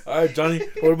 Alright, Johnny.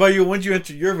 What about you? When did you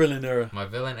enter your villain era? My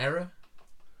villain era?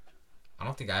 I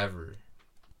don't think I've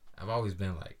always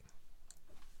been like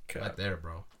Cap. right there,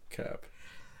 bro. Cap.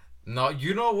 No,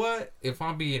 you know what? If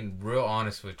I'm being real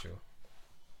honest with you,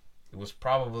 it was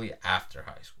probably after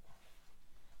high school.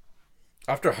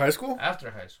 After high school?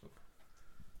 After high school.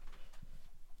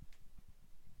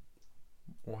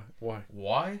 Why?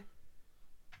 Why?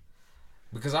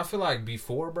 Because I feel like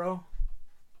before, bro,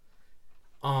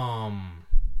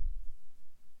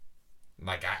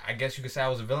 like I guess you could say I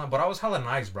was a villain, but I was hella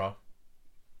nice, bro.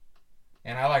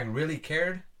 And I like really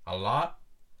cared a lot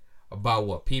about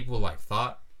what people like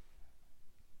thought.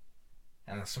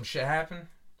 And some shit happened.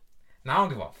 Now I don't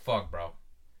give a fuck, bro.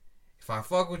 If I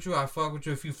fuck with you, I fuck with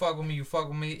you. If you fuck with me, you fuck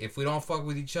with me. If we don't fuck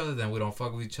with each other, then we don't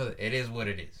fuck with each other. It is what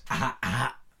it is.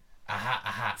 Aha.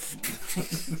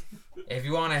 If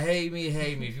you want to hate me,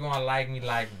 hate me. If you want to like me,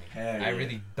 like me. Hell I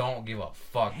really don't give a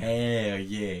fuck. Hell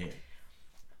yeah.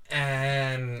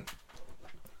 And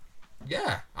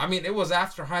yeah, I mean, it was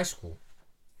after high school.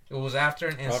 It was after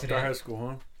an incident. After high school,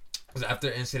 huh? It was after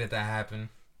an incident that happened.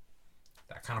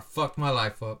 That kind of fucked my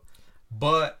life up.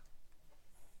 But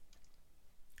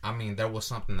I mean, there was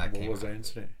something that came. What was out. that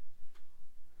incident?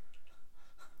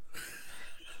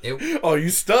 It, oh, you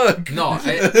stuck? No,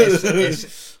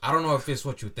 it's, I don't know if it's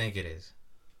what you think it is,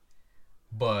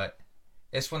 but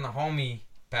it's when the homie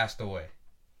passed away.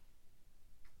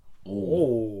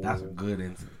 Oh, that's a good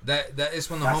incident. That is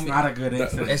when the that's homie. Not a good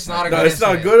incident. It's not a no, good. It's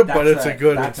incident. not good, but it's a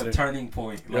good. That's incident. a turning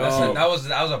point. That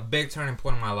was a big turning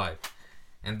point in my life,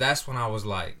 and that's when I was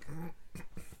like,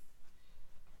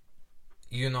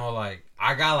 like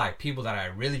I got like people that I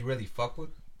really, really fuck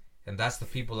with, and that's the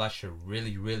people I should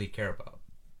really, really care about.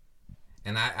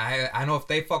 And I know if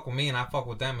they fuck with me and I fuck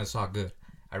with them, it's all good.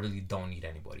 I really don't need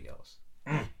anybody else.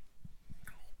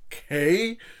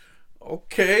 Okay.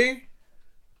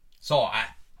 So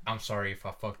I'm sorry if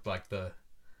I fucked like the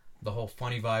whole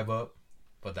funny vibe up,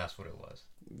 but that's what it was.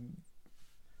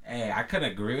 Hey, I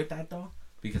couldn't agree with that though,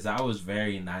 because I was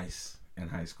very nice in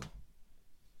high school.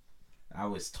 I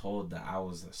was told that I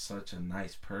was such a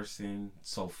nice person,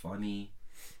 so funny,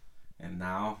 and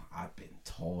now I've been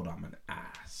told I'm an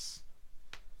ass.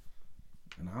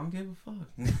 And I don't give a fuck.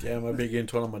 Damn, I've been getting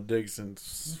told I'm a dick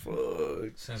since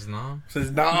nah.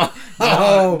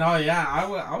 No, yeah,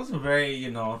 I was a very,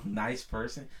 nice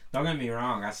person. Don't get me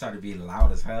wrong, I started being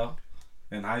loud as hell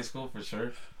in high school for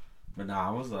sure. But no,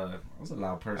 I was a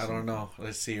loud person. I don't know.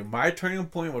 Let's see. My turning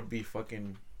point would be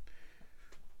fucking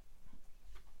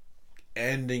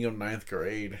ending of 9th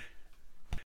grade.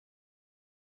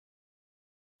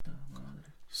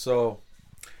 So,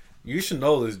 you should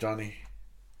know this, Johnny.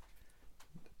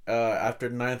 After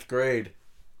 9th grade,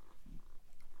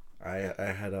 I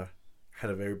had a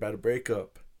very bad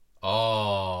breakup.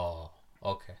 Oh,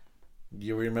 okay.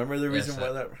 You remember the reason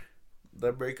why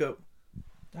that breakup?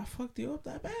 That fucked you up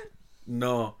that bad?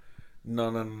 No.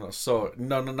 So,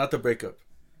 no, not the breakup.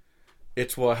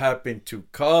 It's what happened to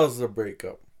cause the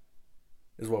breakup.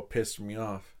 Is what pissed me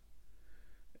off.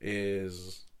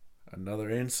 Is another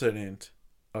incident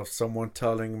of someone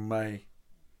telling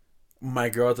my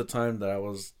girl at the time that I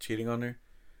was cheating on her.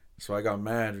 So I got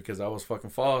mad because I was fucking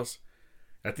false.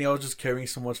 I think I was just carrying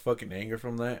so much fucking anger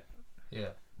from that. Yeah.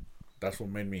 That's what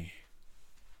made me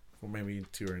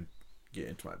to get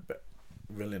into my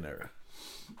villain era.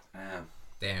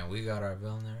 Damn, we got our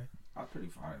villain era. I'm pretty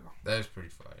fire though. That was pretty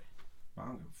fire. I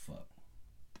don't give a fuck.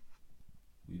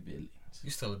 We villains. You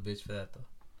still a bitch for that though.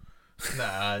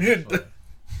 Nah,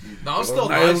 no, I'm still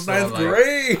nice. nice. Ninth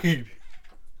grade.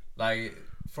 Like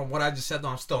from what I just said, though,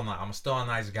 I'm still a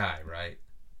nice guy, right?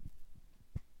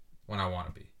 When I want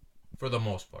to be, for the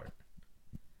most part.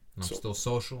 And I'm still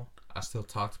social. I still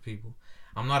talk to people.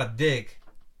 I'm not a dick.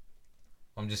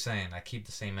 I'm just saying, I keep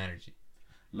the same energy.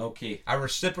 Low key. I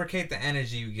reciprocate the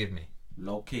energy you give me.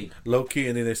 Low key,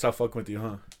 and then they stop fucking with you,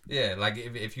 huh? Yeah, like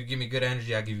if you give me good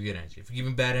energy, I give you good energy. If you give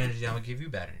me bad energy, I'm gonna give you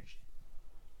bad energy.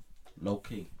 Low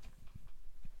key.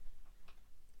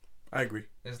 I agree.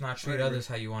 It's not treat others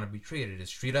how you want to be treated.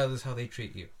 It's treat others how they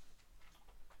treat you.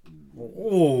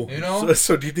 Oh, you know.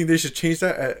 So do you think they should change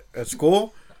that at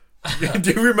school?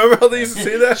 Do you remember how they used to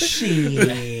say that?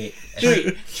 Shit.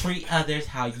 treat others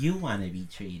how you want to be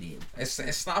treated.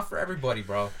 It's not for everybody,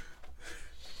 bro.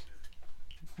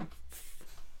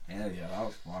 Hell yeah, that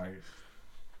was fire.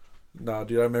 Nah,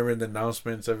 dude, I remember in the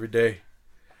announcements every day.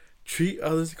 Treat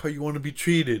others how you want to be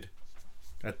treated.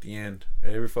 At the end,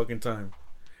 every fucking time.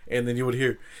 And then you would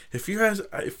hear, if you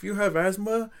have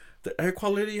asthma, the air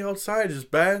quality outside is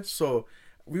bad, so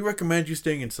we recommend you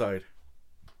staying inside.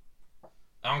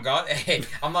 On God, hey,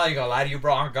 I'm not even gonna lie to you,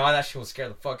 bro. On God, that shit would scare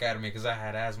the fuck out of me because I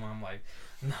had asthma. I'm like,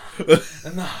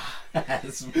 nah.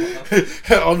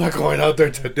 I'm not going out there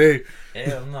today.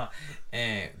 Hell no.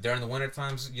 And during the winter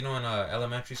times, you know, in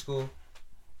elementary school,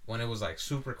 when it was like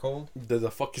super cold,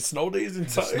 the fucking snow days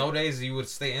inside. The snow days, you would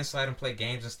stay inside and play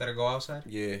games instead of go outside.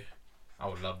 Yeah, I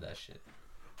would love that shit.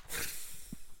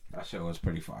 That shit was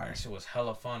pretty fire. That shit was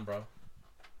hella fun, bro.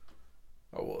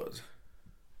 I was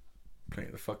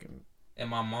playing the fucking. And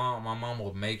my mom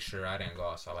would make sure I didn't go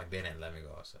outside. Like, they didn't let me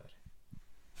go outside.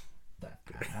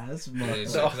 That's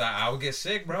because I would get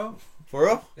sick, bro. For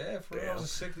real? Yeah, for real. I was a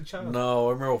sickly child. No,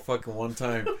 I remember fucking one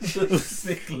time.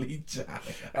 Sickly child.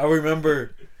 I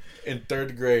remember in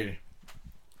 3rd grade.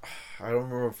 I don't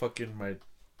remember fucking my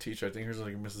teacher. I think her was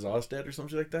like Mrs. Ostad or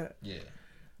something like that. Yeah.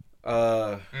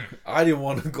 I didn't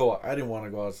want to go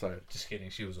outside. Just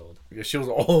kidding. She was old. Yeah, she was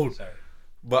old. Sorry.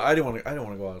 But I didn't want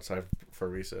to go outside for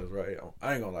recess, right?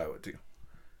 I ain't gonna lie with you.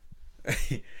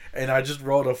 And I just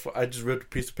ripped a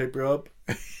piece of paper up.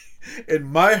 In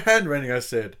my handwriting, I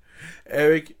said,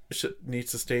 Eric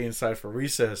needs to stay inside for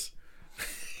recess.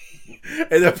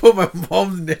 And I put my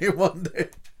mom's name on there.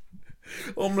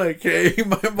 I'm like, hey,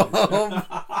 my mom.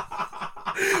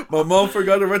 My mom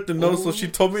forgot to write the note, so she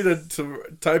told me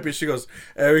to type it. She goes,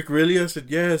 Eric, really? I said,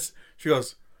 yes. She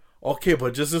goes, okay,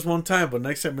 but just this one time. But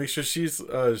next time, make sure she's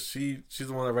the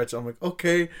one that writes it. I'm like,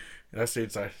 okay. And I stayed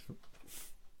inside.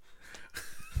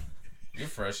 You're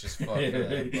fresh as fuck,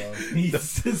 man, bro.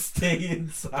 Needs to stay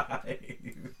inside.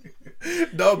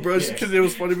 No, bro, because it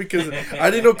was funny because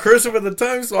I didn't know cursive at the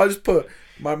time, so I just put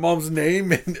my mom's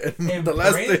name and the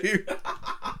last name.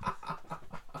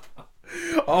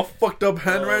 All fucked up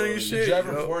handwriting and shit. Did you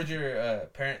ever forge your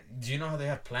parent? Do you know how they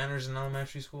had planners in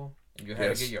elementary school? You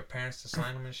had to get your parents to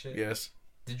sign them and shit. Yes.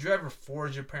 Did you ever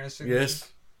forge your parents' signature? Yes.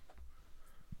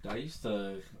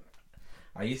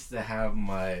 I used to have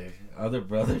my other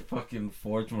brother fucking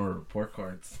forge my report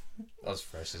cards. That was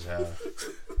fresh as hell.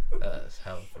 That's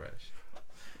hella fresh.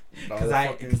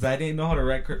 Because I didn't know how to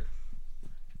write cursive.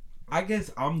 I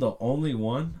guess I'm the only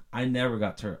one. I never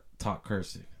got taught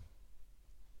cursive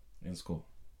in school.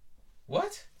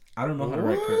 What? I don't know how to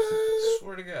write cursive.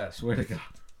 Swear to God. Swear to God.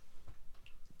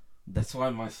 That's why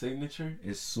my signature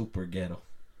is super ghetto.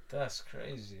 That's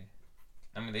crazy.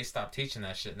 I mean, they stopped teaching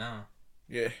that shit now.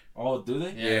 Yeah. Oh, do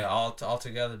they? Yeah, all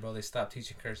together, bro. They stopped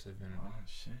teaching cursive. Oh,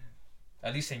 shit.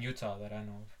 At least in Utah that I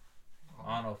know of.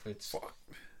 I don't know if it's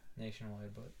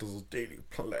nationwide, but... Those daily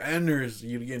planners.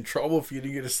 You'd get in trouble if you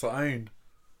didn't get it signed.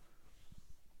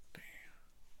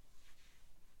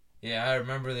 Yeah, I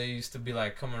remember they used to be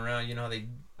like coming around. You know,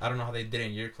 I don't know how they did it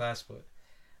in your class, but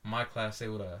in my class they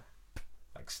would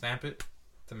like stamp it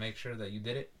to make sure that you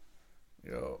did it.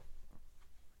 Yo.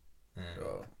 And,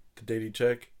 The daily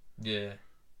check. yeah.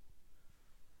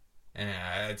 And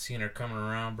I'd seen her coming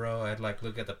around, bro. I'd like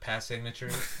look at the past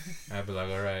signatures. I'd be like,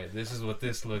 all right, this is what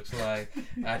this looks like.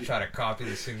 I'd try to copy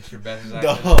the signature best as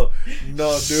I could.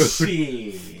 No, dude.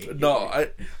 Shit. No,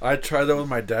 I tried that with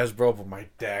my dad's, bro, but my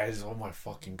dad's, oh my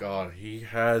fucking god, he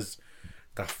has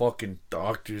that fucking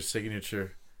doctor's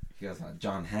signature. He has a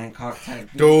John Hancock type.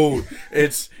 Dude,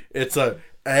 it's a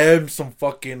M, some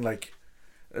fucking, like,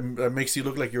 it makes you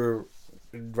look like you're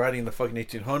writing the fucking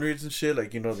 1800s and shit,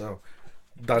 like, you know,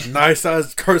 the nice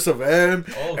ass cursive M,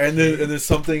 Okay. and then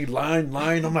something line.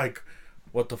 I'm like,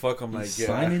 what the fuck? I'm like, yeah.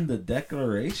 Signing the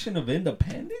Declaration of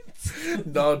Independence?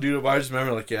 No, dude, but I just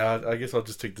remember, like, yeah, I guess I'll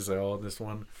just take this L on this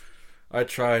one. I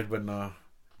tried, but nah,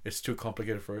 it's too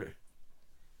complicated for it.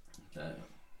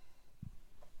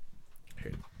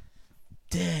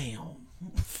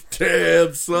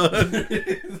 Damn, son.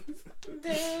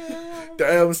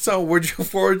 Damn, son, where'd you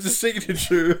forward the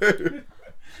signature?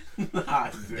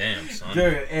 Damn, son.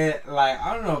 Dude, like,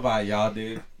 I don't know about y'all,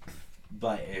 dude,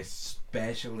 but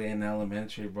especially in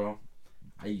elementary, bro,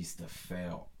 I used to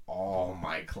fail all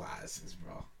my classes,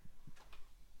 bro.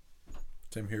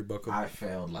 Same here, Bucko. I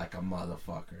failed like a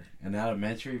motherfucker. In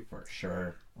elementary, for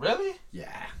sure. Really?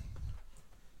 Yeah.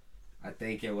 I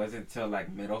think it wasn't until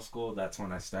like middle school that's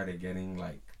when I started getting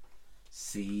like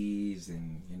C's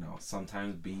and, you know,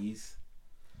 sometimes B's.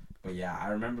 But yeah, I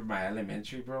remember my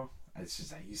elementary, bro. It's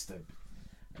just I used to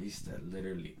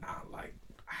literally not like,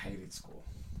 I hated school.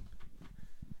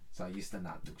 So I used to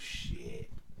not do shit.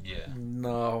 Yeah.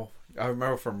 No, I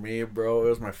remember for me, bro, it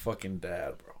was my fucking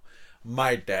dad, bro.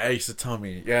 My dad used to tell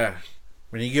me, yeah,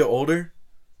 when you get older,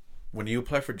 when you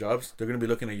apply for jobs, they're gonna be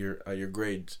looking at your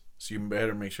grades, so you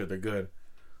better make sure they're good.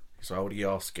 So I would get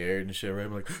all scared and shit, right?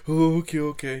 I'm like, oh,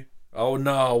 okay. Oh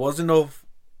no, I wasn't no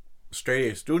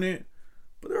straight A student,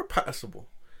 but they were passable.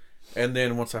 And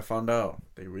then once I found out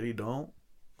they really don't,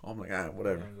 I'm like,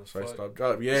 whatever. So I stopped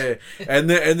driving. Yeah. and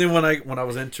then when I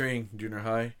was entering junior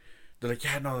high, they're like,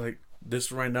 yeah, no, like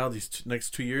this right now, these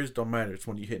next 2 years don't matter. It's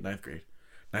when you hit 9th grade.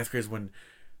 9th grade is when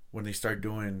they start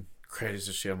doing credits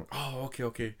and shit. I'm like, oh,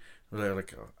 okay. They're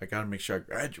like, I gotta make sure I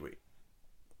graduate.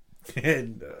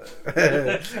 And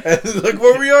look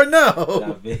where we are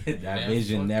now. That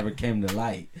vision never came to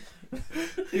light.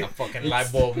 A fucking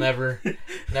light bulb never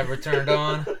turned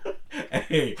on.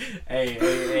 Hey,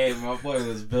 my boy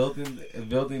was building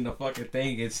the fucking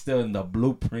thing. It's still in the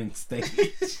blueprint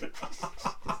stage.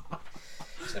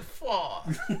 Fuck.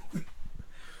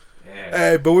 Yeah.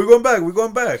 Hey, but we're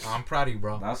going back. I'm proud of you,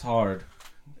 bro. That's hard.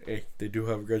 Hey, they do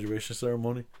have a graduation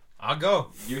ceremony. I'll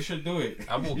go. You should do it.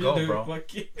 I will go, bro.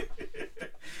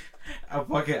 I'm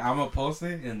gonna post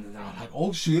it, and they're like,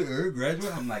 "Oh shit,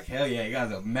 graduate!" I'm like, "Hell yeah, you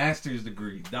got a master's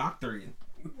degree, doctorate."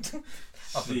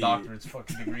 Of the doctorate's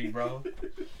fucking degree, bro.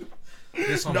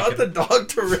 This homie Not the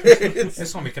doctorate.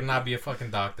 This homie cannot be a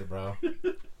fucking doctor, bro.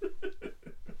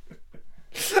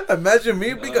 Imagine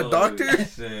me being a doctor.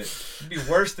 It'd be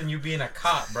worse than you being a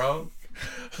cop, bro.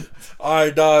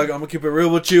 Alright, dog, I'm gonna keep it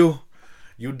real with you.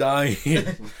 You dying.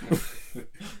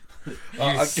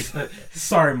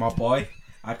 Sorry, my boy.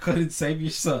 I couldn't save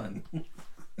your son.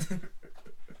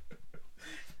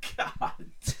 God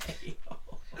damn.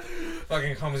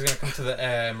 Fucking homie's gonna come to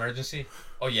the emergency.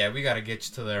 Oh yeah, we gotta get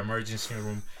you to the emergency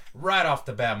room right off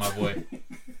the bat, my boy.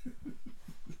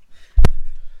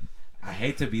 I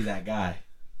hate to be that guy,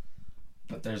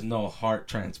 but there's no heart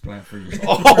transplant for you.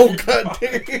 Oh, god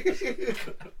damn.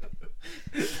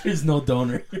 There's no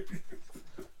donor.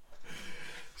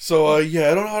 So,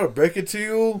 yeah, I don't know how to break it to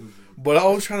you, but I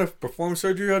was trying to perform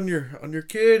surgery on your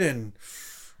kid, and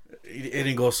it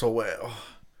didn't go so well.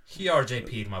 He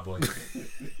RJP'd, my boy.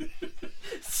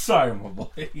 Sorry, my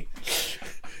boy.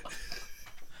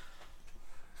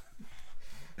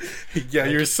 Yeah,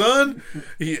 your son,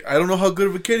 I don't know how good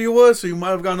of a kid he was, so you might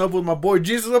have gone up with my boy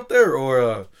Jesus up there,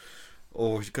 or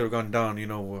you could have gone down, you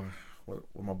know, with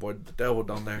my boy the devil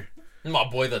down there. My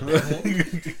boy the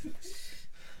devil.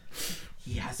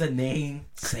 He has a name,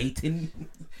 Satan.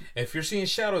 If you're seeing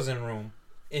shadows in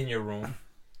your room,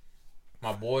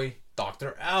 my boy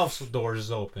Dr. Alf's doors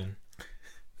is open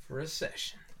for a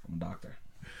session. I'm a doctor.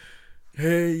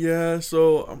 Hey, yeah,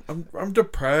 so I'm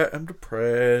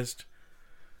depressed.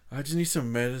 I just need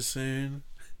some medicine.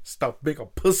 Stop being a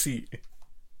pussy.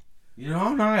 You know,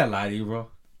 I'm not gonna lie to you, bro.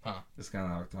 Huh? It's kind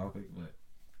of off topic, but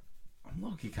I'm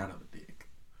low-key kind of a dick.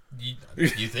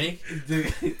 You think?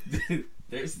 Dude,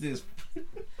 there's this.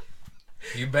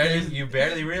 You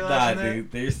barely realized that?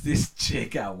 Dude. There's this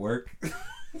chick at work.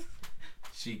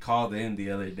 She called in the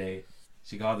other day.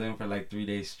 She called in for like 3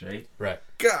 days straight. Right.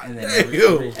 God And then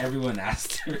damn. everyone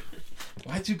asked her,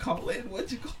 why'd you call in?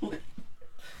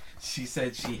 She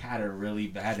said she had a really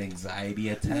bad anxiety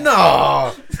attack.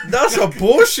 No, that's a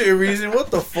bullshit reason.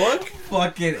 What the fuck?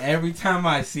 Fucking every time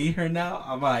I see her now,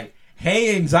 I'm like,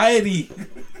 hey, anxiety.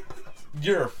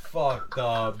 You're fucked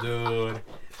up, dude.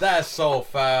 That's so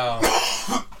foul.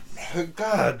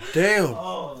 God damn.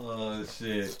 Oh,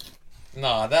 shit.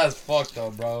 Nah, that's fucked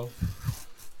up, bro.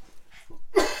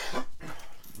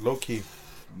 Low key.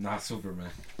 I'm not Superman.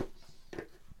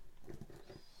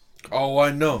 Oh,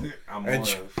 I know. I'm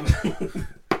And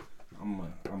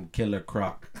I'm Killer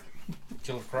Croc.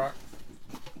 Killer Croc.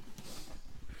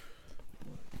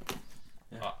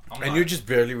 And you're just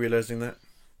barely realizing that?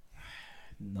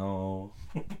 No.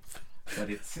 But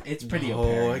it's pretty Oh,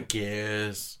 apparent. I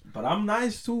guess. But I'm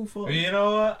nice too, fuck. You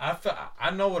know what?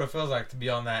 I know what it feels like to be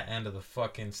on that end of the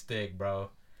fucking stick, bro.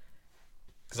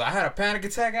 Cause I had a panic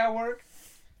attack at work.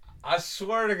 I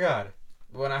swear to God,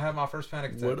 when I had my first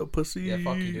panic attack. What a pussy. Yeah,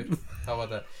 fuck you, dude. How about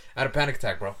that? I had a panic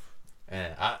attack, bro.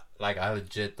 And I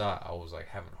legit thought I was like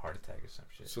having a heart attack or some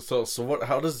shit. So what?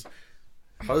 How does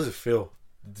it feel?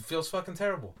 It feels fucking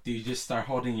terrible. Do you just start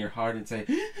holding your heart and say,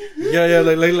 Yeah,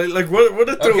 like what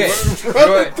it do?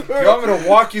 Okay, you want me to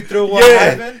walk you through what Yeah,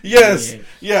 happened? yes,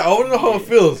 yeah. I want to know how it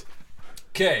feels.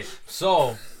 Okay,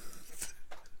 so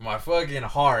my fucking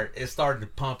heart, it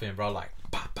started pumping, bro, like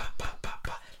pop, pop, pop, pop,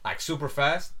 pop, like super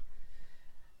fast,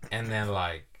 and then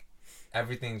like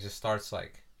everything just starts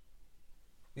like.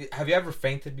 Have you ever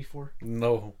fainted before?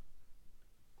 No.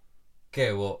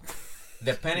 Okay, well,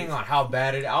 depending on how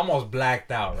bad I almost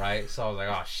blacked out, right? So I was like,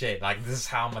 oh shit, like this is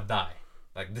how I'm gonna die.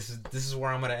 Like this is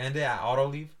where I'm gonna end it at auto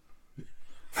leave.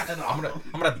 I'm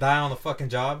gonna die on the fucking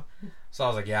job. So I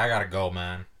was like, yeah, I gotta go,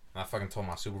 man. And I fucking told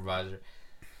my supervisor.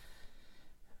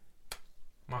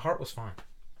 My heart was fine.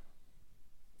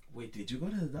 wait, did you go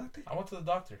to the doctor? I went to the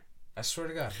doctor. I swear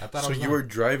to God, I thought. So I was you lying. were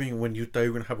driving when you thought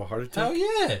you were gonna have a heart attack? Hell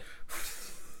yeah.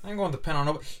 I ain't gonna depend on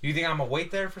nobody. You think I'm gonna wait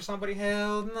there for somebody?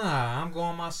 Hell nah, I'm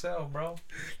going myself, bro.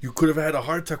 You could have had a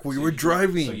heart attack while you were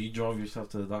driving. So you drove yourself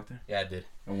to the doctor? Yeah, I did.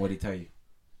 And what did he tell you?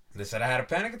 They said I had a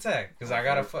panic attack because I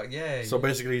got a fuck. Yeah. So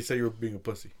basically, he said you were being a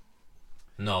pussy.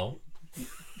 No.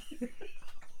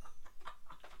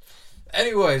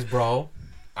 Anyways, bro,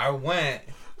 I went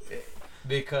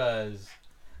because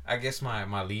I guess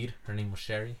my lead, her name was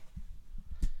Sherry.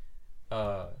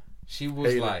 She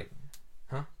was Hater. like,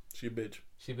 She a bitch.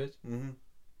 she bitch. Mm-hmm.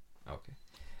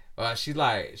 Okay.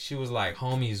 She was like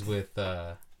homies with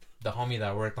the homie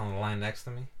that worked on the line next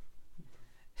to me.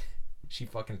 She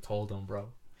fucking told him, bro.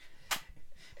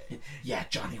 Yeah,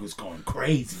 Johnny was going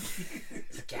crazy.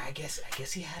 It's like, yeah, I guess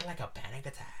he had like a panic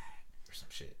attack or some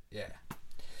shit. Yeah.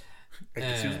 I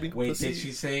guess he was being a Wait, pussy. did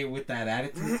she say with that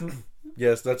attitude too?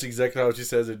 Yes, that's exactly how she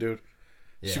says it, dude.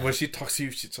 Yeah. When she talks to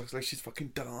you, she talks like she's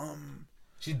fucking dumb.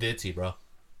 She ditzy, bro.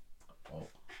 Oh.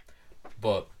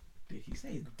 But Did he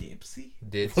say dipsy?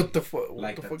 ditzy. What the fuck?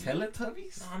 Like the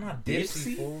Teletubbies? No, I'm not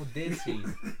ditzy, Dipsy? fool.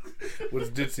 Ditzy. What is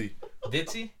ditzy?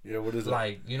 Ditzy? Yeah, what is it?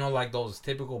 Like, you know, like those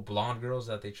typical blonde girls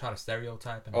that they try to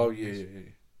stereotype. And Oh, yeah.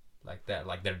 Like that.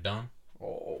 Like they're dumb.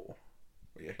 Oh,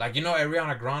 yeah. Like, you know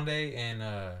Ariana Grande and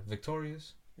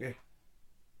Victorious? Yeah.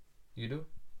 You do?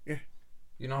 Yeah.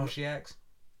 You know how she acts?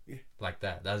 Yeah. Like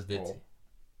that. That's ditzy.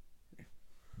 Oh.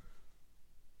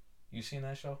 You seen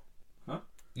that show? Huh?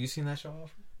 You seen that show,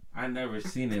 Alfred? I never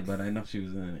seen it, but I know she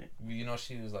was in it. You know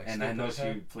she was like... And I stupid know as she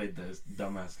hell? played the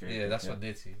dumbass character. Yeah, that's what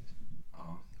ditzy is.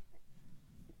 Oh.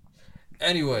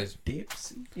 Anyways,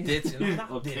 Dipsy? ditzy. No,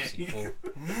 not Okay. ditzy, fool.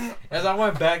 As I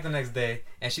went back the next day,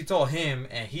 and she told him,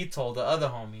 and he told the other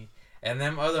homie, and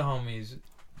them other homies,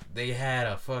 they had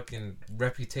a fucking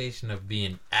reputation of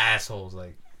being assholes,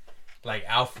 like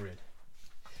Alfred.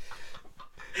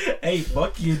 Hey,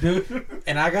 fuck you, dude.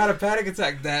 And I got a panic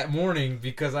attack that morning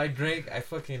because I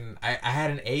had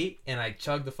an 8 and I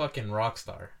chugged the fucking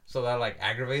Rockstar. So that like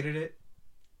aggravated it.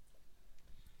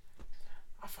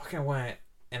 I fucking went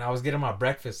and I was getting my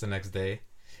breakfast the next day.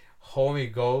 Homie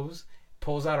goes,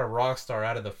 pulls out a Rockstar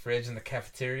out of the fridge in the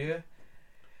cafeteria.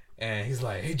 And he's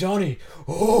like, hey, Jony.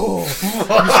 Oh, you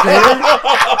scared?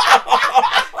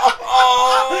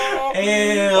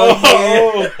 Hell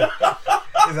yeah.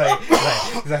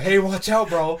 He's like, hey, watch out,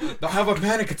 bro. Don't have a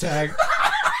panic attack.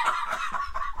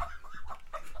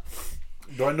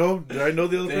 Did I know the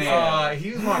other person?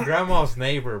 He was my grandma's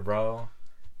neighbor, bro.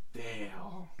 Damn.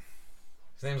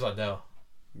 His name's Adele.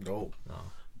 No.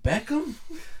 Beckham?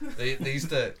 They used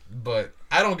to, but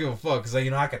I don't give a fuck because,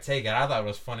 you know, I could take it. I thought it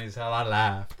was funny as hell. I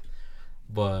laughed.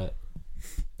 But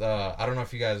I don't know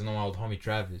if you guys know my old homie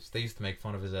Travis. They used to make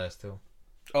fun of his ass too.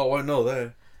 Oh, I know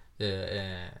that. Yeah,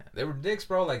 and they were dicks,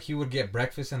 bro. Like, he would get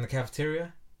breakfast in the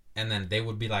cafeteria, and then they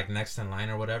would be like next in line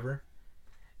or whatever.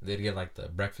 They'd get like the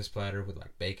breakfast platter with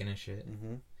like bacon and shit.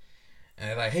 Mm-hmm. And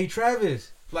they're like, "Hey,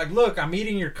 Travis, like, look, I'm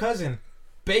eating your cousin,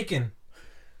 bacon."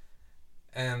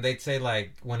 And they'd say,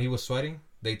 like, when he was sweating,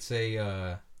 they'd say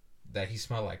that he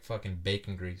smelled like fucking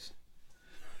bacon grease.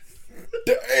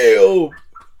 Damn.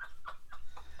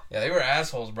 Yeah, they were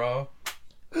assholes, bro.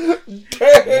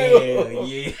 Damn.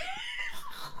 Yeah.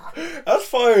 That's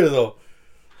fire, though.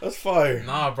 That's fire.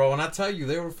 Nah, bro, when I tell you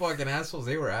they were fucking assholes,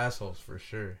 they were assholes for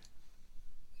sure.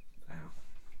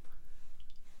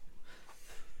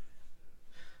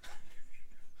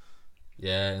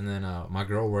 Yeah, and then my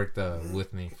girl worked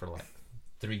with me for like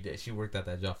 3 days. She worked at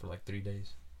that job for like 3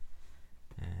 days.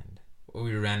 And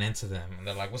we ran into them. And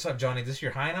they're like, "What's up, Jony? This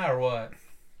your hyena or what?"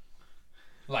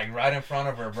 Like, right in front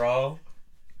of her, bro.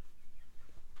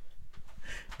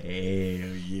 Hell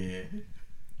yeah.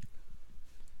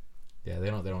 Yeah,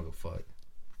 they don't give a fuck.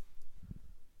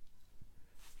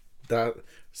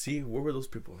 See, where were those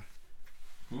people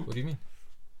at? What do you mean?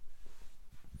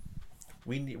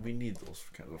 We need those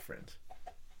kinds of friends.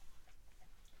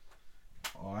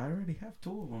 Oh, I already have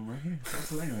 2 of them right here. Stop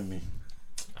playing with me.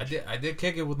 I did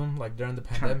kick it with them like during the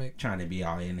pandemic. Trying to be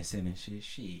all innocent and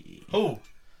shit. Who?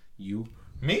 You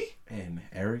Me? and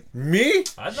Eric. Me?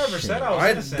 I never Shit. said I was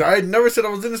innocent. I never said I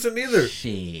was innocent either.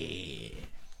 Shit.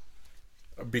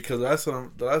 Because that's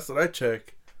what I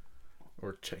checked.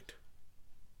 Or checked.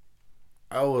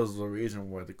 I was the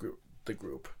reason why the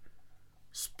group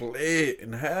split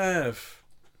in half.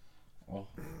 Oh.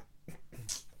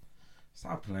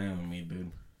 Stop playing with me,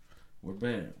 dude.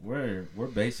 We're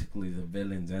basically the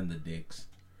villains and the dicks.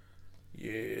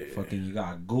 Yeah. Fucking, you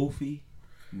got Goofy,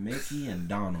 Mickey, and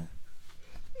Donald.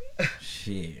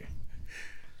 Shit.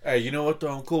 Hey, you know what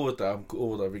though? I'm cool with that. I'm cool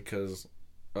with that because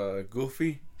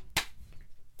Goofy,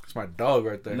 it's my dog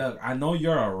right there. Look, I know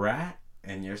you're a rat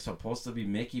and you're supposed to be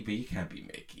Mickey, but you can't be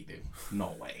Mickey, dude.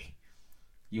 No way.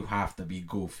 You have to be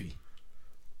Goofy.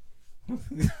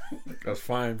 That's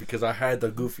fine because I had the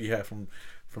Goofy hat from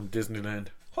Disneyland.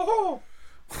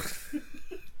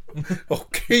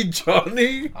 Okay,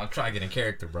 Jony. I'll try getting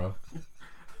character, bro.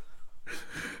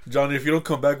 Jony, if you don't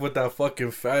come back with that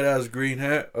fucking fat ass green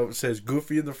hat that says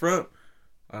Goofy in the front,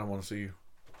 I don't want to see you.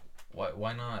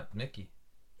 Why not Mickey?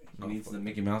 He needs the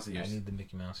Mickey Mouse I ears. need the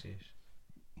Mickey Mouse ears.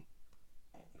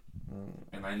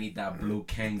 And I need that blue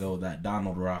Kango that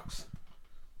Donald rocks.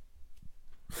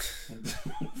 Yeah,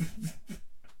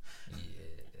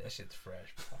 that shit's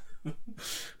fresh, bro.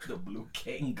 The blue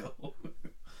Kango.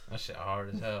 That shit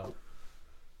hard as hell.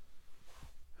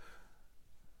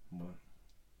 But,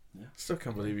 yeah. Still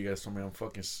can't believe you guys told me I'm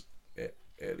fucking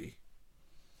Eddie.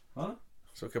 Huh?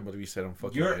 Still can't believe you said I'm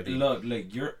fucking You're Eddie. look,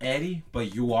 you're Eddie,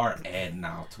 but you are Ed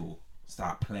now too.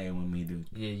 Stop playing with me, dude.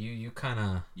 Yeah, you kind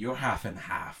of... You're half and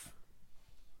half.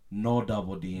 No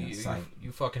double D in sight.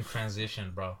 You fucking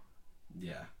transitioned, bro.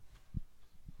 Yeah.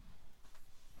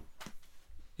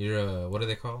 You're what do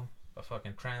they call 'em? A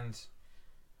fucking transgender?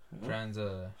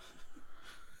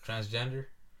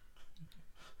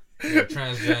 You're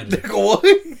transgender. What?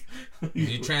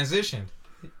 You transitioned.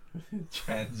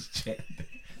 Transgender.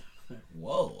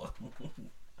 Whoa.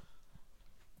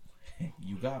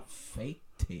 You got fake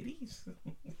titties?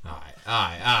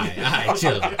 Alright,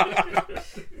 chill.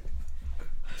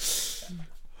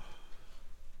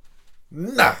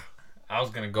 Nah. I was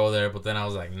gonna go there, but then I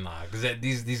was like, nah, because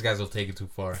these guys will take it too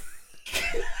far.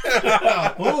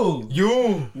 Who?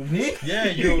 You! Me? Yeah,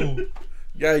 you!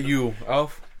 Yeah, you,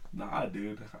 Alf. Nah,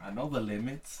 dude. I know the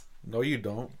limits. No, you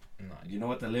don't. Nah, You know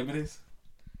what the limit is?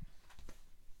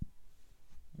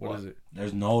 What is it?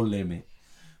 There's no limit.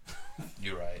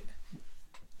 you're right.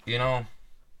 You know,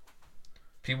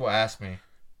 people ask me,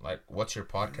 like, what's your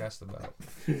podcast about?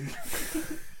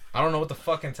 I don't know what to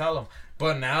fucking tell them.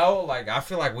 But now, like, I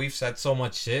feel like we've said so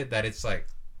much shit that it's like,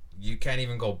 you can't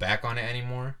even go back on it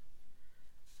anymore.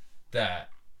 That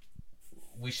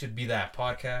we should be that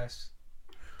podcast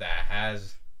that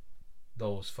has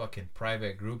those fucking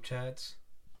private group chats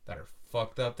that are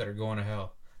fucked up, that are going to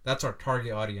hell. That's our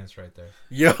target audience right there.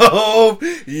 Yo,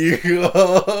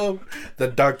 the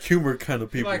dark humor kind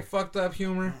of You people. like fucked up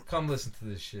humor? Come listen to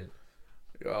this shit.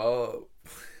 Yo,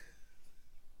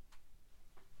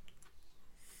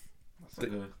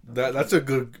 That's a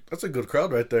good. that's a good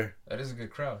crowd right there. That is a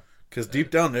good crowd. Because deep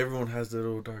down, everyone has their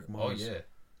little dark Oh moments. yeah.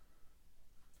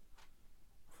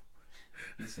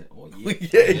 He said, oh yeah.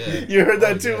 Yeah, you heard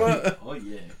that too, yeah. huh? Oh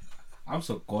yeah. I'm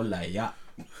so cold like yeah.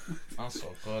 I'm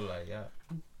so cold like that.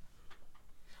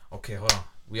 Okay, hold on.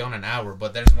 We on an hour,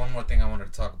 but there's one more thing I wanted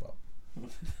to talk about.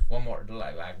 One more,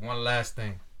 like one last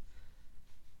thing.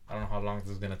 I don't know how long this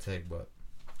is gonna take, but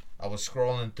I was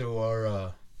scrolling through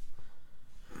our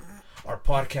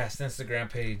podcast Instagram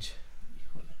page.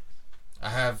 I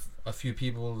have a few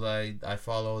people that I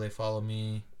follow. They follow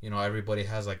me. You know, everybody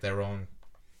has like their own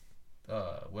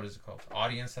what is it called?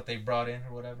 Audience that they brought in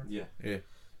or whatever. Yeah.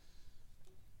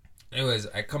 Anyways,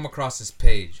 I come across this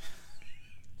page.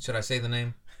 Should I say the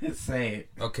name? Say it.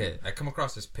 Okay, I come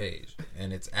across this page,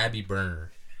 and it's Abby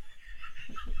Berner.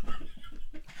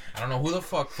 I don't know who the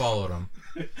fuck followed him.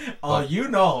 Oh, you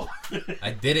know.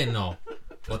 I didn't know.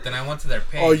 But then I went to their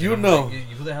page. Oh, you know. Like,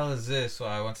 who the hell is this? So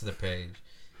I went to the page.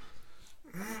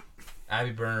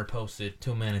 Abby Berner posted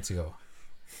 2 minutes ago.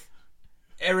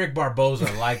 Eric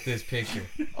Barboza liked this picture.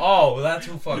 Oh, that's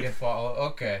who fucking followed.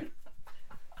 Okay.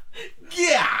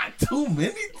 Yeah, 2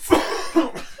 minutes.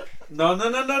 No.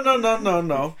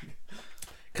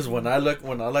 Because when I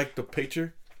like the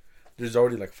picture, there's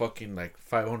already like fucking like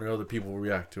 500 other people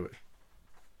react to it.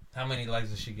 How many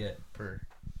likes does she get per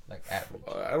like average?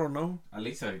 I don't know. At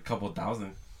least a couple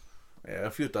thousand. Yeah, a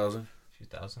few thousand. A few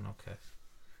thousand, okay.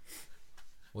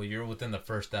 Well, you're within the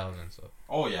first 1,000, so.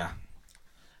 Oh yeah.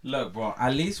 Look, bro.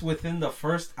 At least within the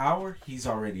first hour, he's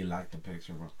already liked the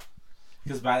picture, bro.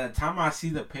 Because by the time I see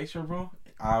the picture, bro,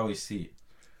 I always see it.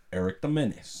 Eric the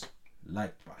Menace.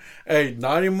 Liked by. Hey,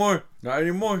 not anymore. Not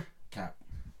anymore. Cap.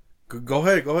 Go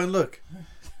ahead and look.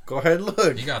 Go ahead and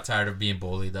look. You got tired of being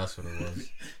bullied, that's what it was.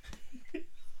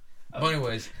 But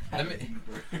anyways, let me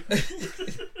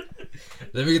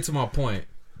get to my point.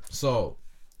 So,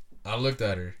 I looked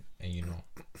at her, and you know,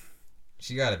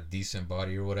 she got a decent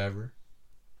body or whatever.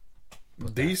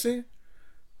 Decent?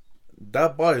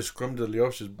 That body is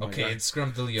scrumdiddlyocious. Okay, it's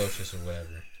scrumdiddlyocious or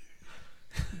whatever.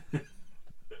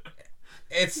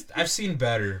 I've seen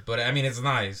better, but I mean, it's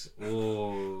nice.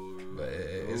 Oh, but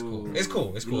it's cool. It's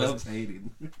cool. It's cool. Loves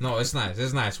hating. No, it's nice.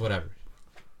 It's nice. Whatever.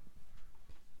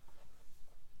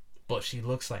 But she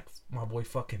looks like my boy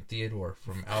fucking Theodore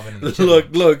from Alvin and the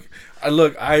Chipmunks.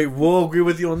 Look. I will agree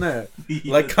with you on that.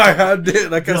 Like I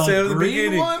did, like I said at the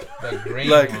beginning. One? The green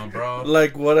one, bro.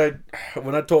 Like when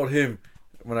I told him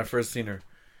when I first seen her.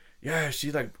 Yeah, she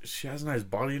has a nice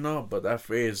body now, but that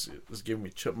face is giving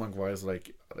me chipmunk vibes,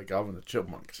 like Alvin and the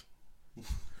Chipmunks.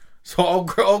 So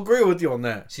I'll agree with you on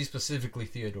that. She's specifically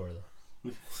Theodore,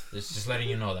 though. Just letting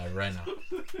you know that right now.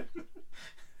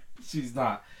 She's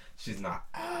not Alvin. She's not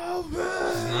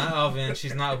Alvin.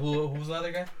 She's not who's the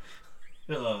other guy?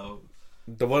 The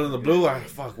one in the blue.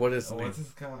 What is the name? What's his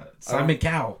called? Simon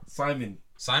Cowell. Simon.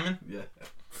 Yeah.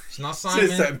 She's not Simon.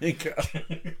 Simon Cowell.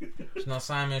 She's not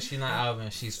Simon. She's not Alvin.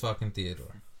 She's fucking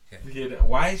Theodore. Okay.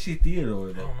 Why is she Theodore,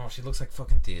 I though? don't know. She looks like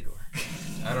fucking Theodore.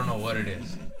 I don't know what it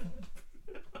is.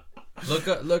 Look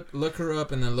her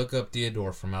up and then look up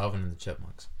Theodore from Alvin and the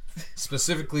Chipmunks.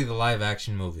 Specifically the live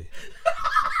action movie.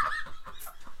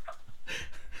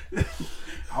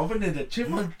 Alvin and the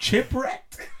Chipmunk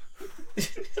Chipwrecked.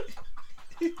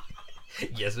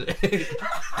 Yes.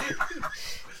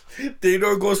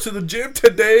 Theodore goes to the gym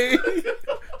today.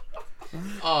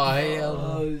 Oh hell.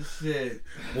 Oh shit.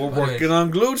 We're working on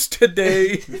glutes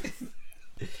today.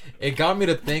 It got me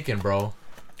to thinking, bro.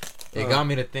 It got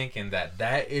me to thinking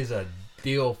that is a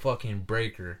deal fucking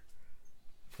breaker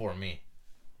for me.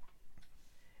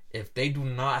 If they do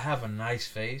not have a nice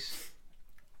face,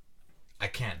 I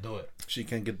can't do it. She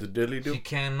can't get the diddly do. She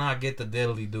cannot get the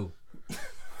diddly do.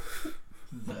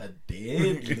 The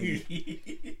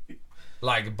diddly.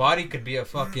 Like, body could be a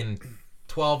fucking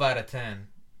 12 out of 10.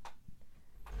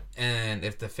 And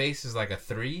if the face is like a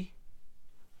 3,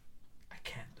 I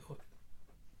can't do it.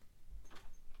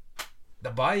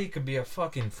 The body could be a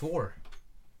fucking 4.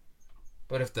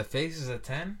 But if the face is a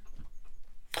 10...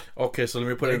 Okay, so let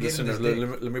me put it in this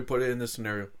scenario. Let me put it in this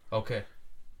scenario. Okay.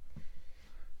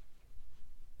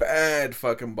 Bad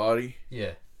fucking body.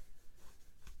 Yeah.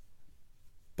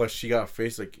 But she got a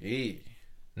face like, hey.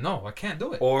 No, I can't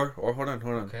do it. Or hold on.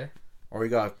 Okay. Or you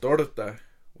got a torta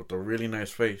with a really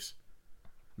nice face.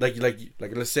 Like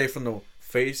let's say from the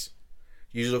face,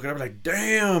 you just look at her like,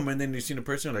 damn, and then you see the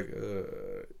person like,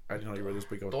 I didn't know you were this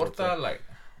big of a Torta, like.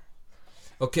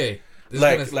 Okay.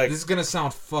 This is gonna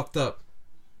sound fucked up,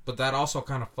 but that also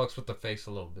kind of fucks with the face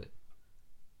a little bit.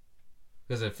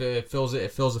 Because it fills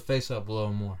the face up a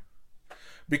little more.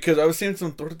 Because I was seeing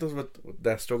some tortas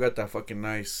that still got that fucking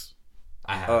nice.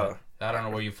 I have. I don't know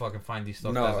where you fucking find these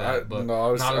stuff. I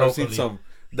was seeing some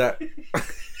that.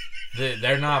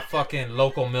 They're not fucking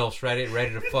local milfs ready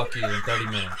to fuck you in 30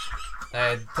 minutes.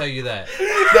 I tell you that.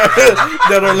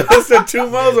 That are less than 2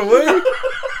 miles away.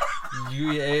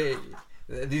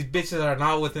 These bitches are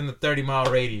not within the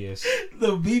 30-mile radius.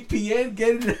 The VPN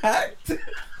getting hacked.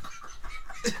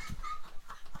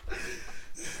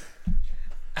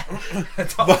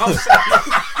 That's all I'm saying.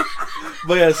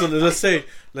 But yeah, so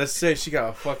let's say she got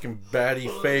a fucking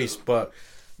baddie face, but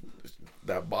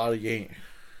that body ain't.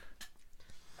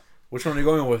 Which one are you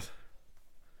going with?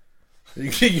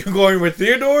 You going with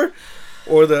Theodore,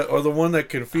 or the one that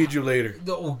can feed you later?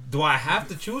 Do I have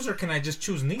to choose, or can I just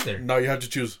choose neither? No, you have to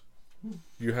choose.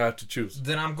 You have to choose.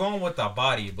 Then I'm going with the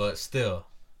body, but still.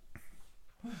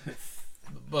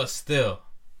 But still.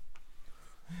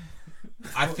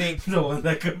 I think The one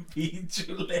that can feed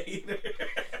you later.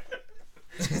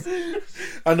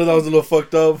 I know that was a little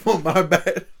fucked up. My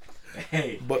bad.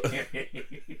 Hey, But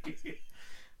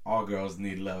all girls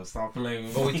need love. Stop playing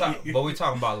with But me. we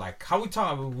talking about like how we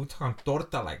talking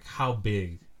torta, like how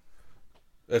big?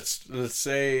 let's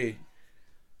say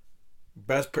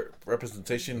best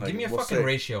representation. Like, Give me a we'll fucking say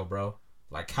ratio, bro.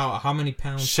 Like how many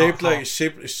pounds? shaped how-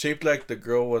 shaped like the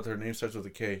girl with her name starts with a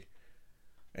K,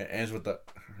 and ends with her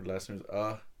last name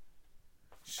is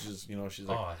She's just, she's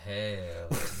like, Oh hell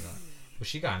no. But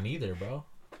she got neither, bro.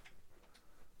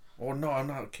 oh no, I'm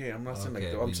not okay. I'm not saying like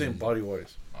Okay, that. I'm we saying just- body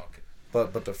wise. Okay.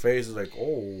 But the face is like,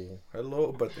 oh,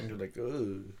 hello. But then you're like,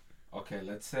 ugh. Okay,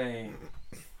 let's say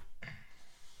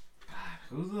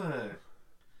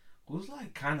who's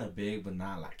like kind of big but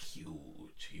not like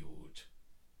huge.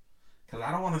 Cause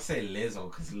I don't want to say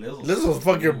Lizzo, cause Lizzo's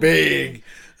fucking big.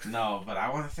 No, but I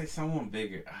want to say someone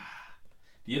bigger.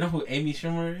 Do you know who Amy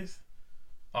Schumer is?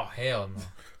 Oh hell no.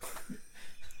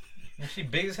 And she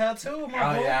big as hell too,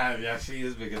 my boy. Yeah, she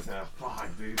is big as hell.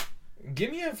 Fuck, dude.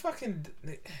 Give me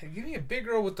a big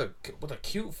girl with a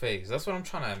cute face. That's what I'm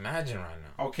trying to imagine right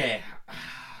now. Okay,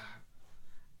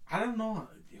 I don't know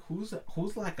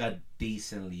who's like a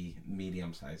decently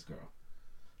medium sized girl.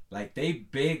 Like they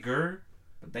bigger,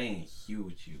 but they ain't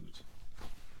huge.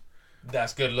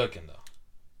 That's good looking though.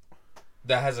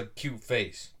 That has a cute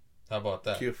face. How about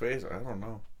that? Cute face. I don't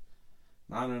know.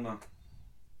 I don't know.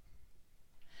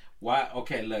 Why?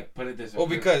 Okay, look. Put it this way. Well,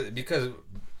 because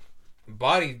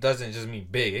body doesn't just mean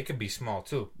big. It could be small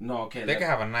too. No, okay. They could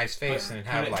have a nice face put- and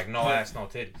have put it- like no put- ass, no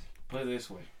titties. Put it this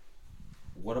way.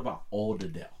 What about old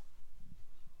Adele?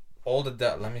 Old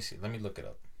Adele. Let me see. Let me look it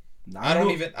up. Not I don't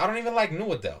new- even like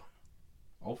new Adele.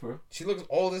 Oh, for real? She looks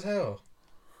old as hell.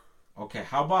 Okay,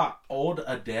 how about old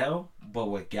Adele but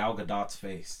with Gal Gadot's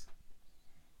face?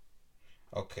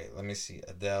 Okay, let me see.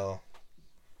 Adele.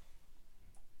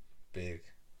 Big.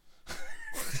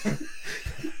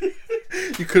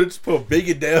 You could have just put Big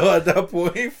Adele at that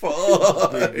point.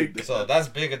 Fuck. So that's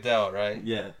Big Adele, right?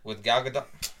 Yeah. With Gal Gadot.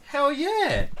 Hell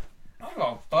yeah. I don't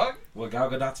go fuck. With Gal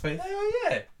Gadot's face? Hell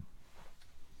yeah.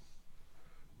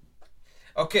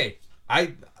 Okay,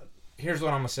 here's what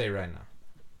I'm gonna say right now.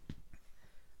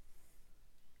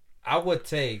 I would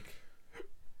take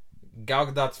Gal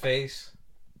Gadot's face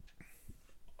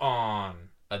on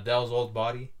Adele's old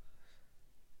body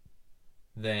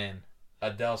than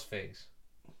Adele's face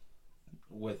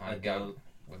With on Adele.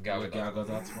 with Gal With Gadot. Gal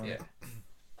Gadot's one? Yeah.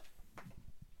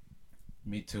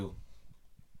 Me too.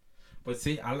 But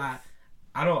see, I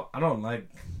don't like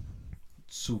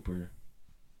super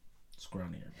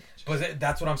scrawny. But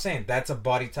that's what I'm saying. That's a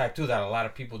body type too that a lot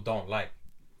of people don't like.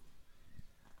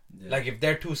 Yeah. Like if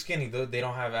they're too skinny, they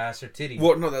don't have ass or titty.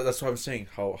 Well, no, that's what I'm saying.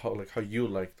 How you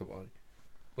like the body?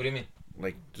 What do you mean?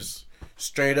 Like just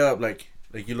straight up, like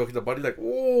you look at the body, like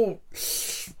oh,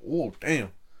 damn.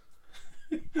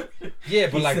 Yeah,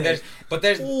 but He like said-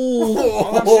 there's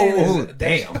all I'm Oh, saying is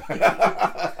damn.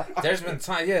 there's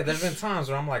been times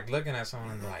where I'm like looking at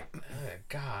someone and like,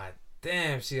 God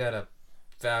damn, she got a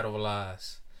fat old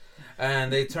ass,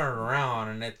 and they turn around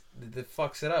and it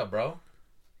fucks it up, bro.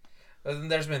 But then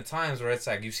there's been times where it's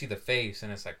like you see the face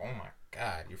and it's like, oh my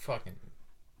God, you're fucking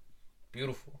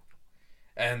beautiful,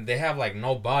 and they have like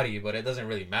no body, but it doesn't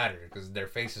really matter because their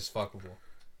face is fuckable.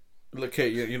 Look, hey,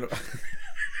 you know.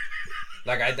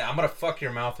 Like I'm gonna fuck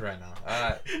your mouth right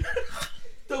now.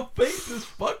 The face is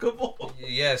fuckable.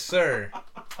 Yes, sir.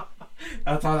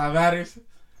 That's all that matters?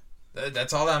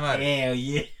 That's all that matters. Hell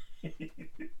yeah.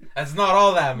 That's not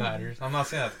all that matters. I'm not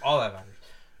saying that's all that matters.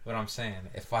 But I'm saying,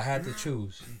 if I had to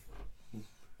choose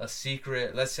a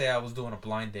secret, let's say I was doing a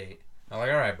blind date. I'm like,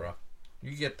 all right, bro,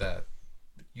 you get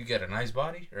a nice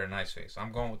body or a nice face.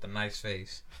 I'm going with the nice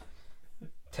face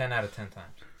 10 out of 10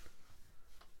 times.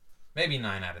 Maybe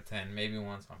 9 out of 10. Maybe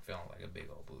once I'm feeling like a big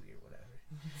old booty or whatever.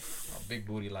 A big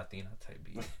booty Latina type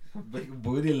beat. Big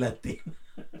booty Latina.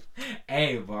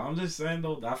 Hey, but I'm just saying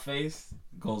though, that face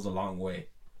goes a long way.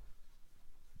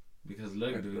 Because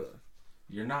look, dude,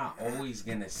 you're not always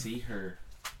gonna see her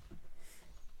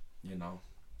You know,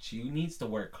 she needs to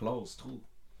wear clothes too.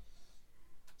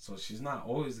 So she's not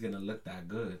always gonna look that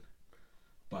good.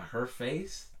 But her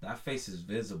face, that face is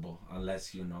visible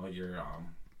unless you know you're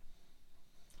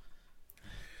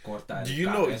corta. Do you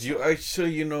know?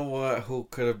 You know what? Who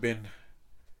could have been?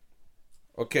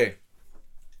 Okay,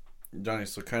 Jony.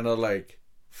 So kind of like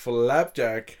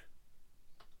Flapjack.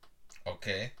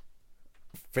 Okay.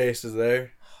 Face is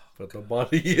there, but the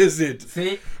body isn't.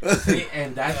 See,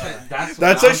 and that's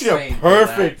actually a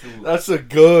perfect. That's a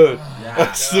good. Yeah,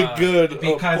 that's a good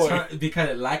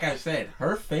because like I said,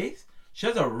 her face. She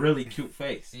has a really cute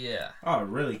face. Yeah. Oh, a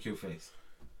really cute face.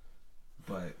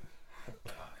 But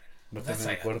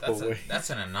that's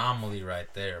an anomaly right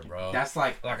there, bro. That's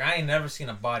like I ain't never seen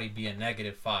a body be a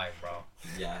 -5, bro.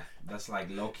 Yeah, that's like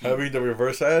low key. Having the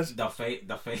reverse ass. The face,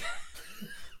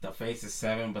 the face is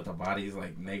 7, but the body is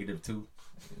like -2.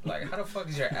 Like, how the fuck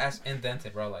is your ass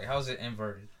indented, bro? Like, how is it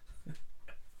inverted?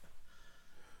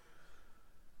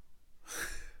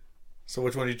 So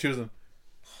which one are you choosing?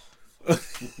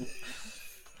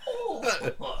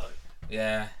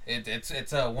 Yeah,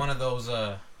 it's one of those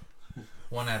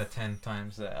 1 out of 10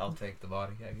 times that I'll take the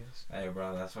body, I guess. Hey,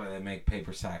 bro, that's why they make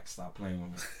paper sacks. Stop playing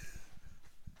with me.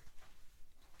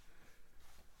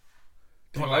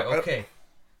 But like, okay,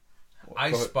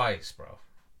 Ice Spice, bro.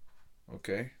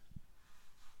 Okay.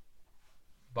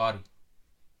 Body,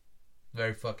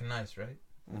 very fucking nice, right?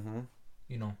 Mm-hmm.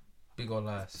 You know, big ol'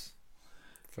 ass.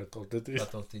 Fatal titties.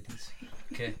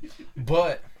 Okay,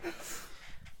 but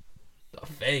the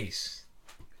face,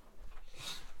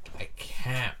 I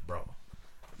can't, bro.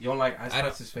 You don't like Ice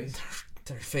Spice's face?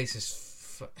 Their face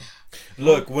is.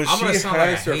 Look, when she has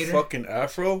her hater. fucking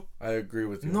afro, I agree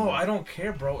with you. No, I don't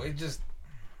care, bro. It just,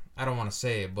 I don't want to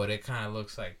say it, but it kind of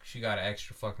looks like she got an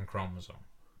extra fucking chromosome.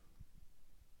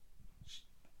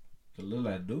 The little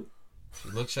lad do? She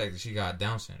looks like she got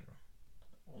Down syndrome.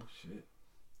 Oh shit.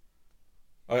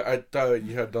 I thought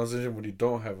you had Down syndrome when you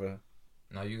don't have a.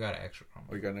 No, you got an extra chromosome.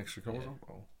 Oh, you got an extra chromosome?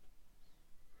 Yeah. Oh.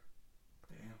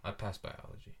 Damn. I passed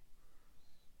biology.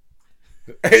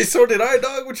 Hey, so did I,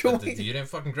 dog. What you mean? You didn't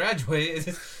fucking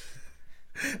graduate.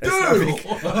 Dude,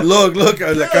 look.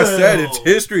 Like I said, it's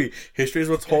history. History is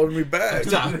what's holding me back.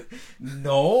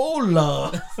 No,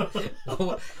 love.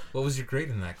 What was your grade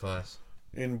in that class?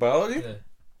 In biology? Yeah.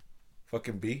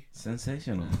 Fucking B.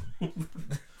 Sensational.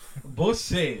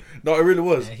 Bullshit. No, it really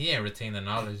was. Man, he ain't retained the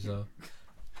knowledge though.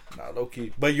 Nah, low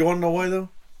key. But you want to know why though?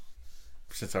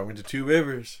 Since I went to Two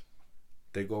Rivers,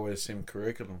 they go with the same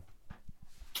curriculum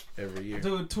every year.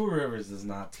 Dude, Two Rivers does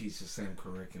not teach the same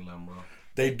curriculum, bro.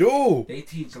 They do. They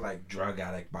teach like drug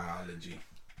addict biology.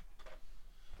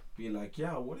 Be like,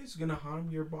 yeah, what is gonna harm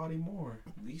your body more?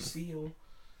 These CO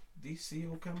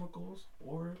chemicals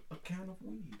or a can of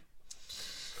weed?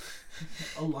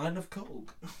 A line of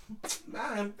coke.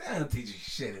 Man, they don't teach you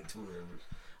shit in Two Rivers.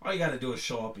 All you gotta do is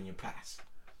show up and you pass.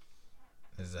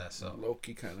 Is that so? Low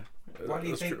key kind of. Why do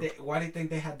you think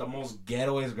they had the most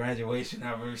ghettoest graduation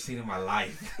I've ever seen in my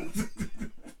life?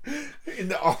 In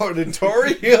the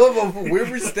auditorium of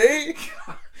Weber State?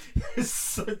 It's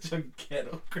such a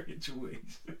ghetto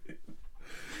graduation.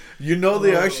 You know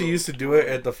they actually used to do it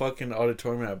at the fucking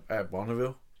auditorium at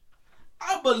Bonneville?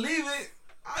 I believe it.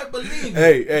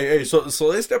 Hey.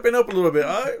 So they stepping up a little bit,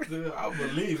 alright? Dude, I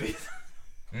believe it.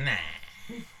 Nah.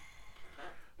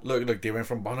 Look, they went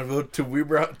from Bonneville to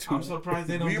Weber. I'm surprised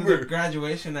they don't do their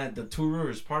graduation at the Two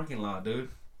Rivers parking lot, dude.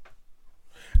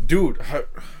 Dude,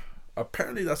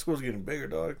 apparently that school's getting bigger,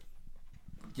 dog.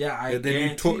 Yeah,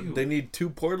 they need 2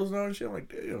 portals now and shit. I'm like,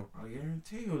 damn. I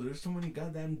guarantee you, there's so many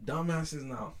goddamn dumbasses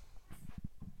now.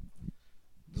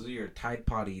 Those are your Tide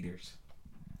Pod eaters.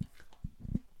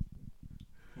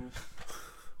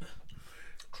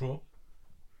 True.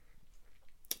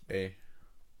 Hey.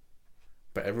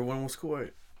 But everyone was cool.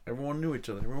 Right? Everyone knew each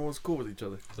other. Everyone was cool with each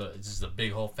other. It's just a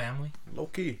big whole family. Low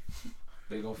key.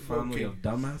 Big old family of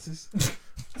dumbasses.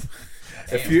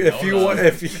 If you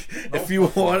wanted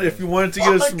to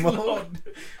get a smoke.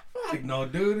 Fuck no,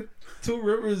 dude. Two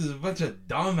Rivers is a bunch of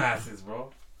dumbasses,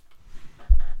 bro.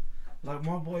 Like,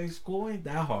 my boy's school ain't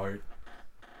that hard.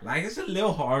 Like, it's a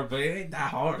little hard, but it ain't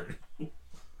that hard.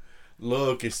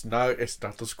 Look, it's not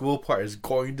the school part. It's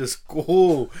going to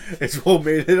school. It's what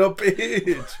made it a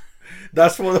bitch.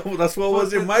 That's what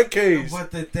was in my case.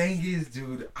 But the thing is,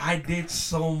 dude, I did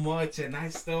so much and I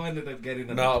still ended up getting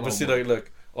a diploma. But see, look.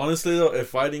 Honestly, though,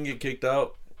 if I didn't get kicked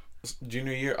out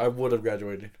junior year, I would have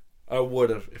graduated. I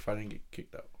would have if I didn't get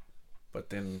kicked out.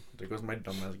 But then there goes my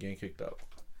dumbass getting kicked out.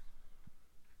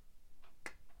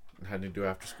 I had to do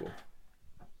after school.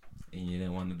 And you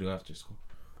didn't want to do after school?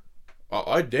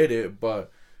 I did it,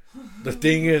 but The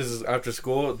thing is, after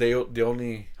school, they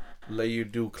only let you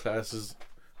do classes,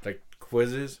 like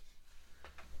quizzes,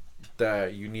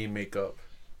 that you need makeup.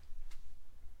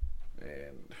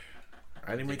 And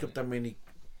I didn't make up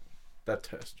that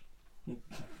test.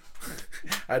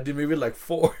 I did maybe like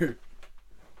 4.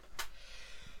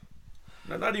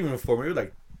 No, not even 4, maybe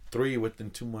like 3 within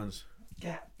 2 months.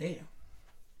 God damn.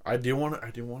 I didn't want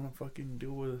to fucking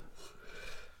deal with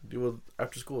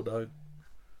after school, dog.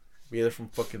 Be there from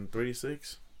fucking 3 to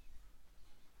 6.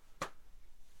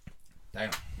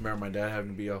 Damn. Remember my dad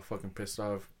having to be all fucking pissed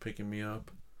off picking me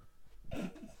up.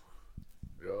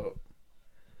 Yo.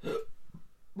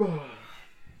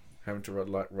 Having to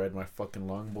ride my fucking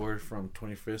longboard from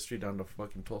 25th Street down to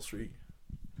fucking 12th Street.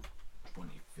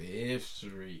 25th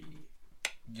Street.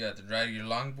 You had to drive your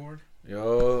longboard?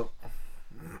 Yo.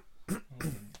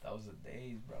 That was the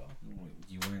days, bro.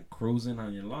 You went cruising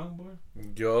on your longboard?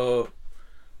 Yo.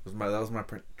 That was my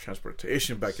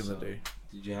transportation back in the day.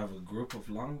 Did you have a group of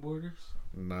longboarders?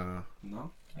 Nah.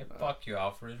 No? Hey, fuck you,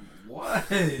 Alfred. What?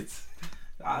 That's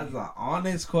an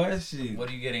honest question. What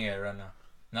are you getting at right now?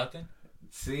 Nothing?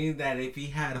 Seeing that if he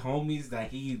had homies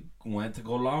that he went to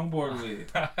go longboard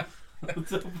with. What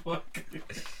the fuck?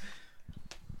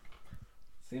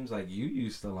 Seems like you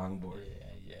used to longboard.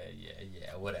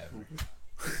 Yeah, whatever.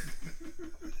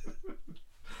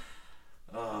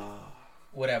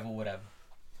 Whatever.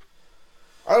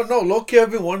 I don't know. Low-key,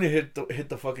 I've been wanting to hit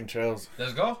the fucking trails.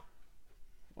 Let's go.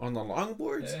 On the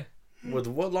longboards? Yeah. With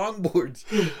what longboards?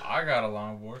 I got a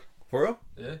longboard. For real?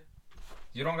 Yeah.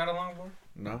 You don't got a longboard?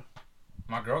 No.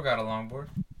 My girl got a longboard.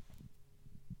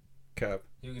 Cap.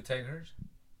 You can take hers.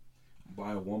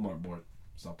 Buy a Walmart board.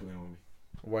 Stop playing with me.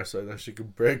 Why so that she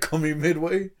could break on me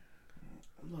midway?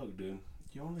 Look, dude.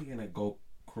 You're only gonna go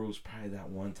cruise probably that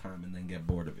one time and then get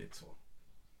bored of it, so.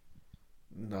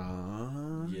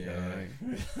 Nah. Yeah.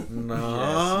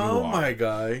 No, yes, my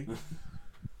guy.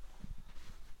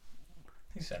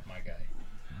 He said my guy.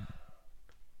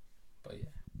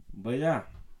 But yeah.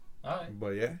 Alright.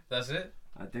 But yeah. That's it?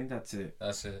 I think that's it.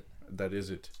 That's it. That is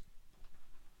it.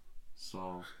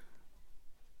 So,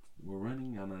 we're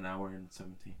running on an hour and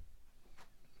 17.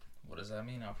 What does that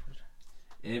mean, Alfred?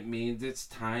 It means it's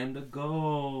time to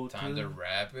go. Time to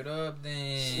wrap it up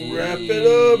then. Wrap it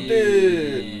up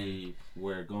then.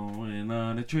 We're going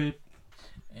on a trip.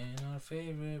 And our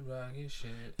favorite rocket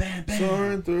ship. Bam, bam.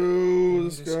 Soaring through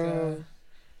the sky.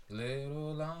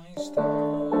 Little line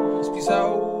stars. Peace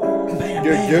out. Bam,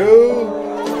 Yo, bam.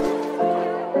 yo.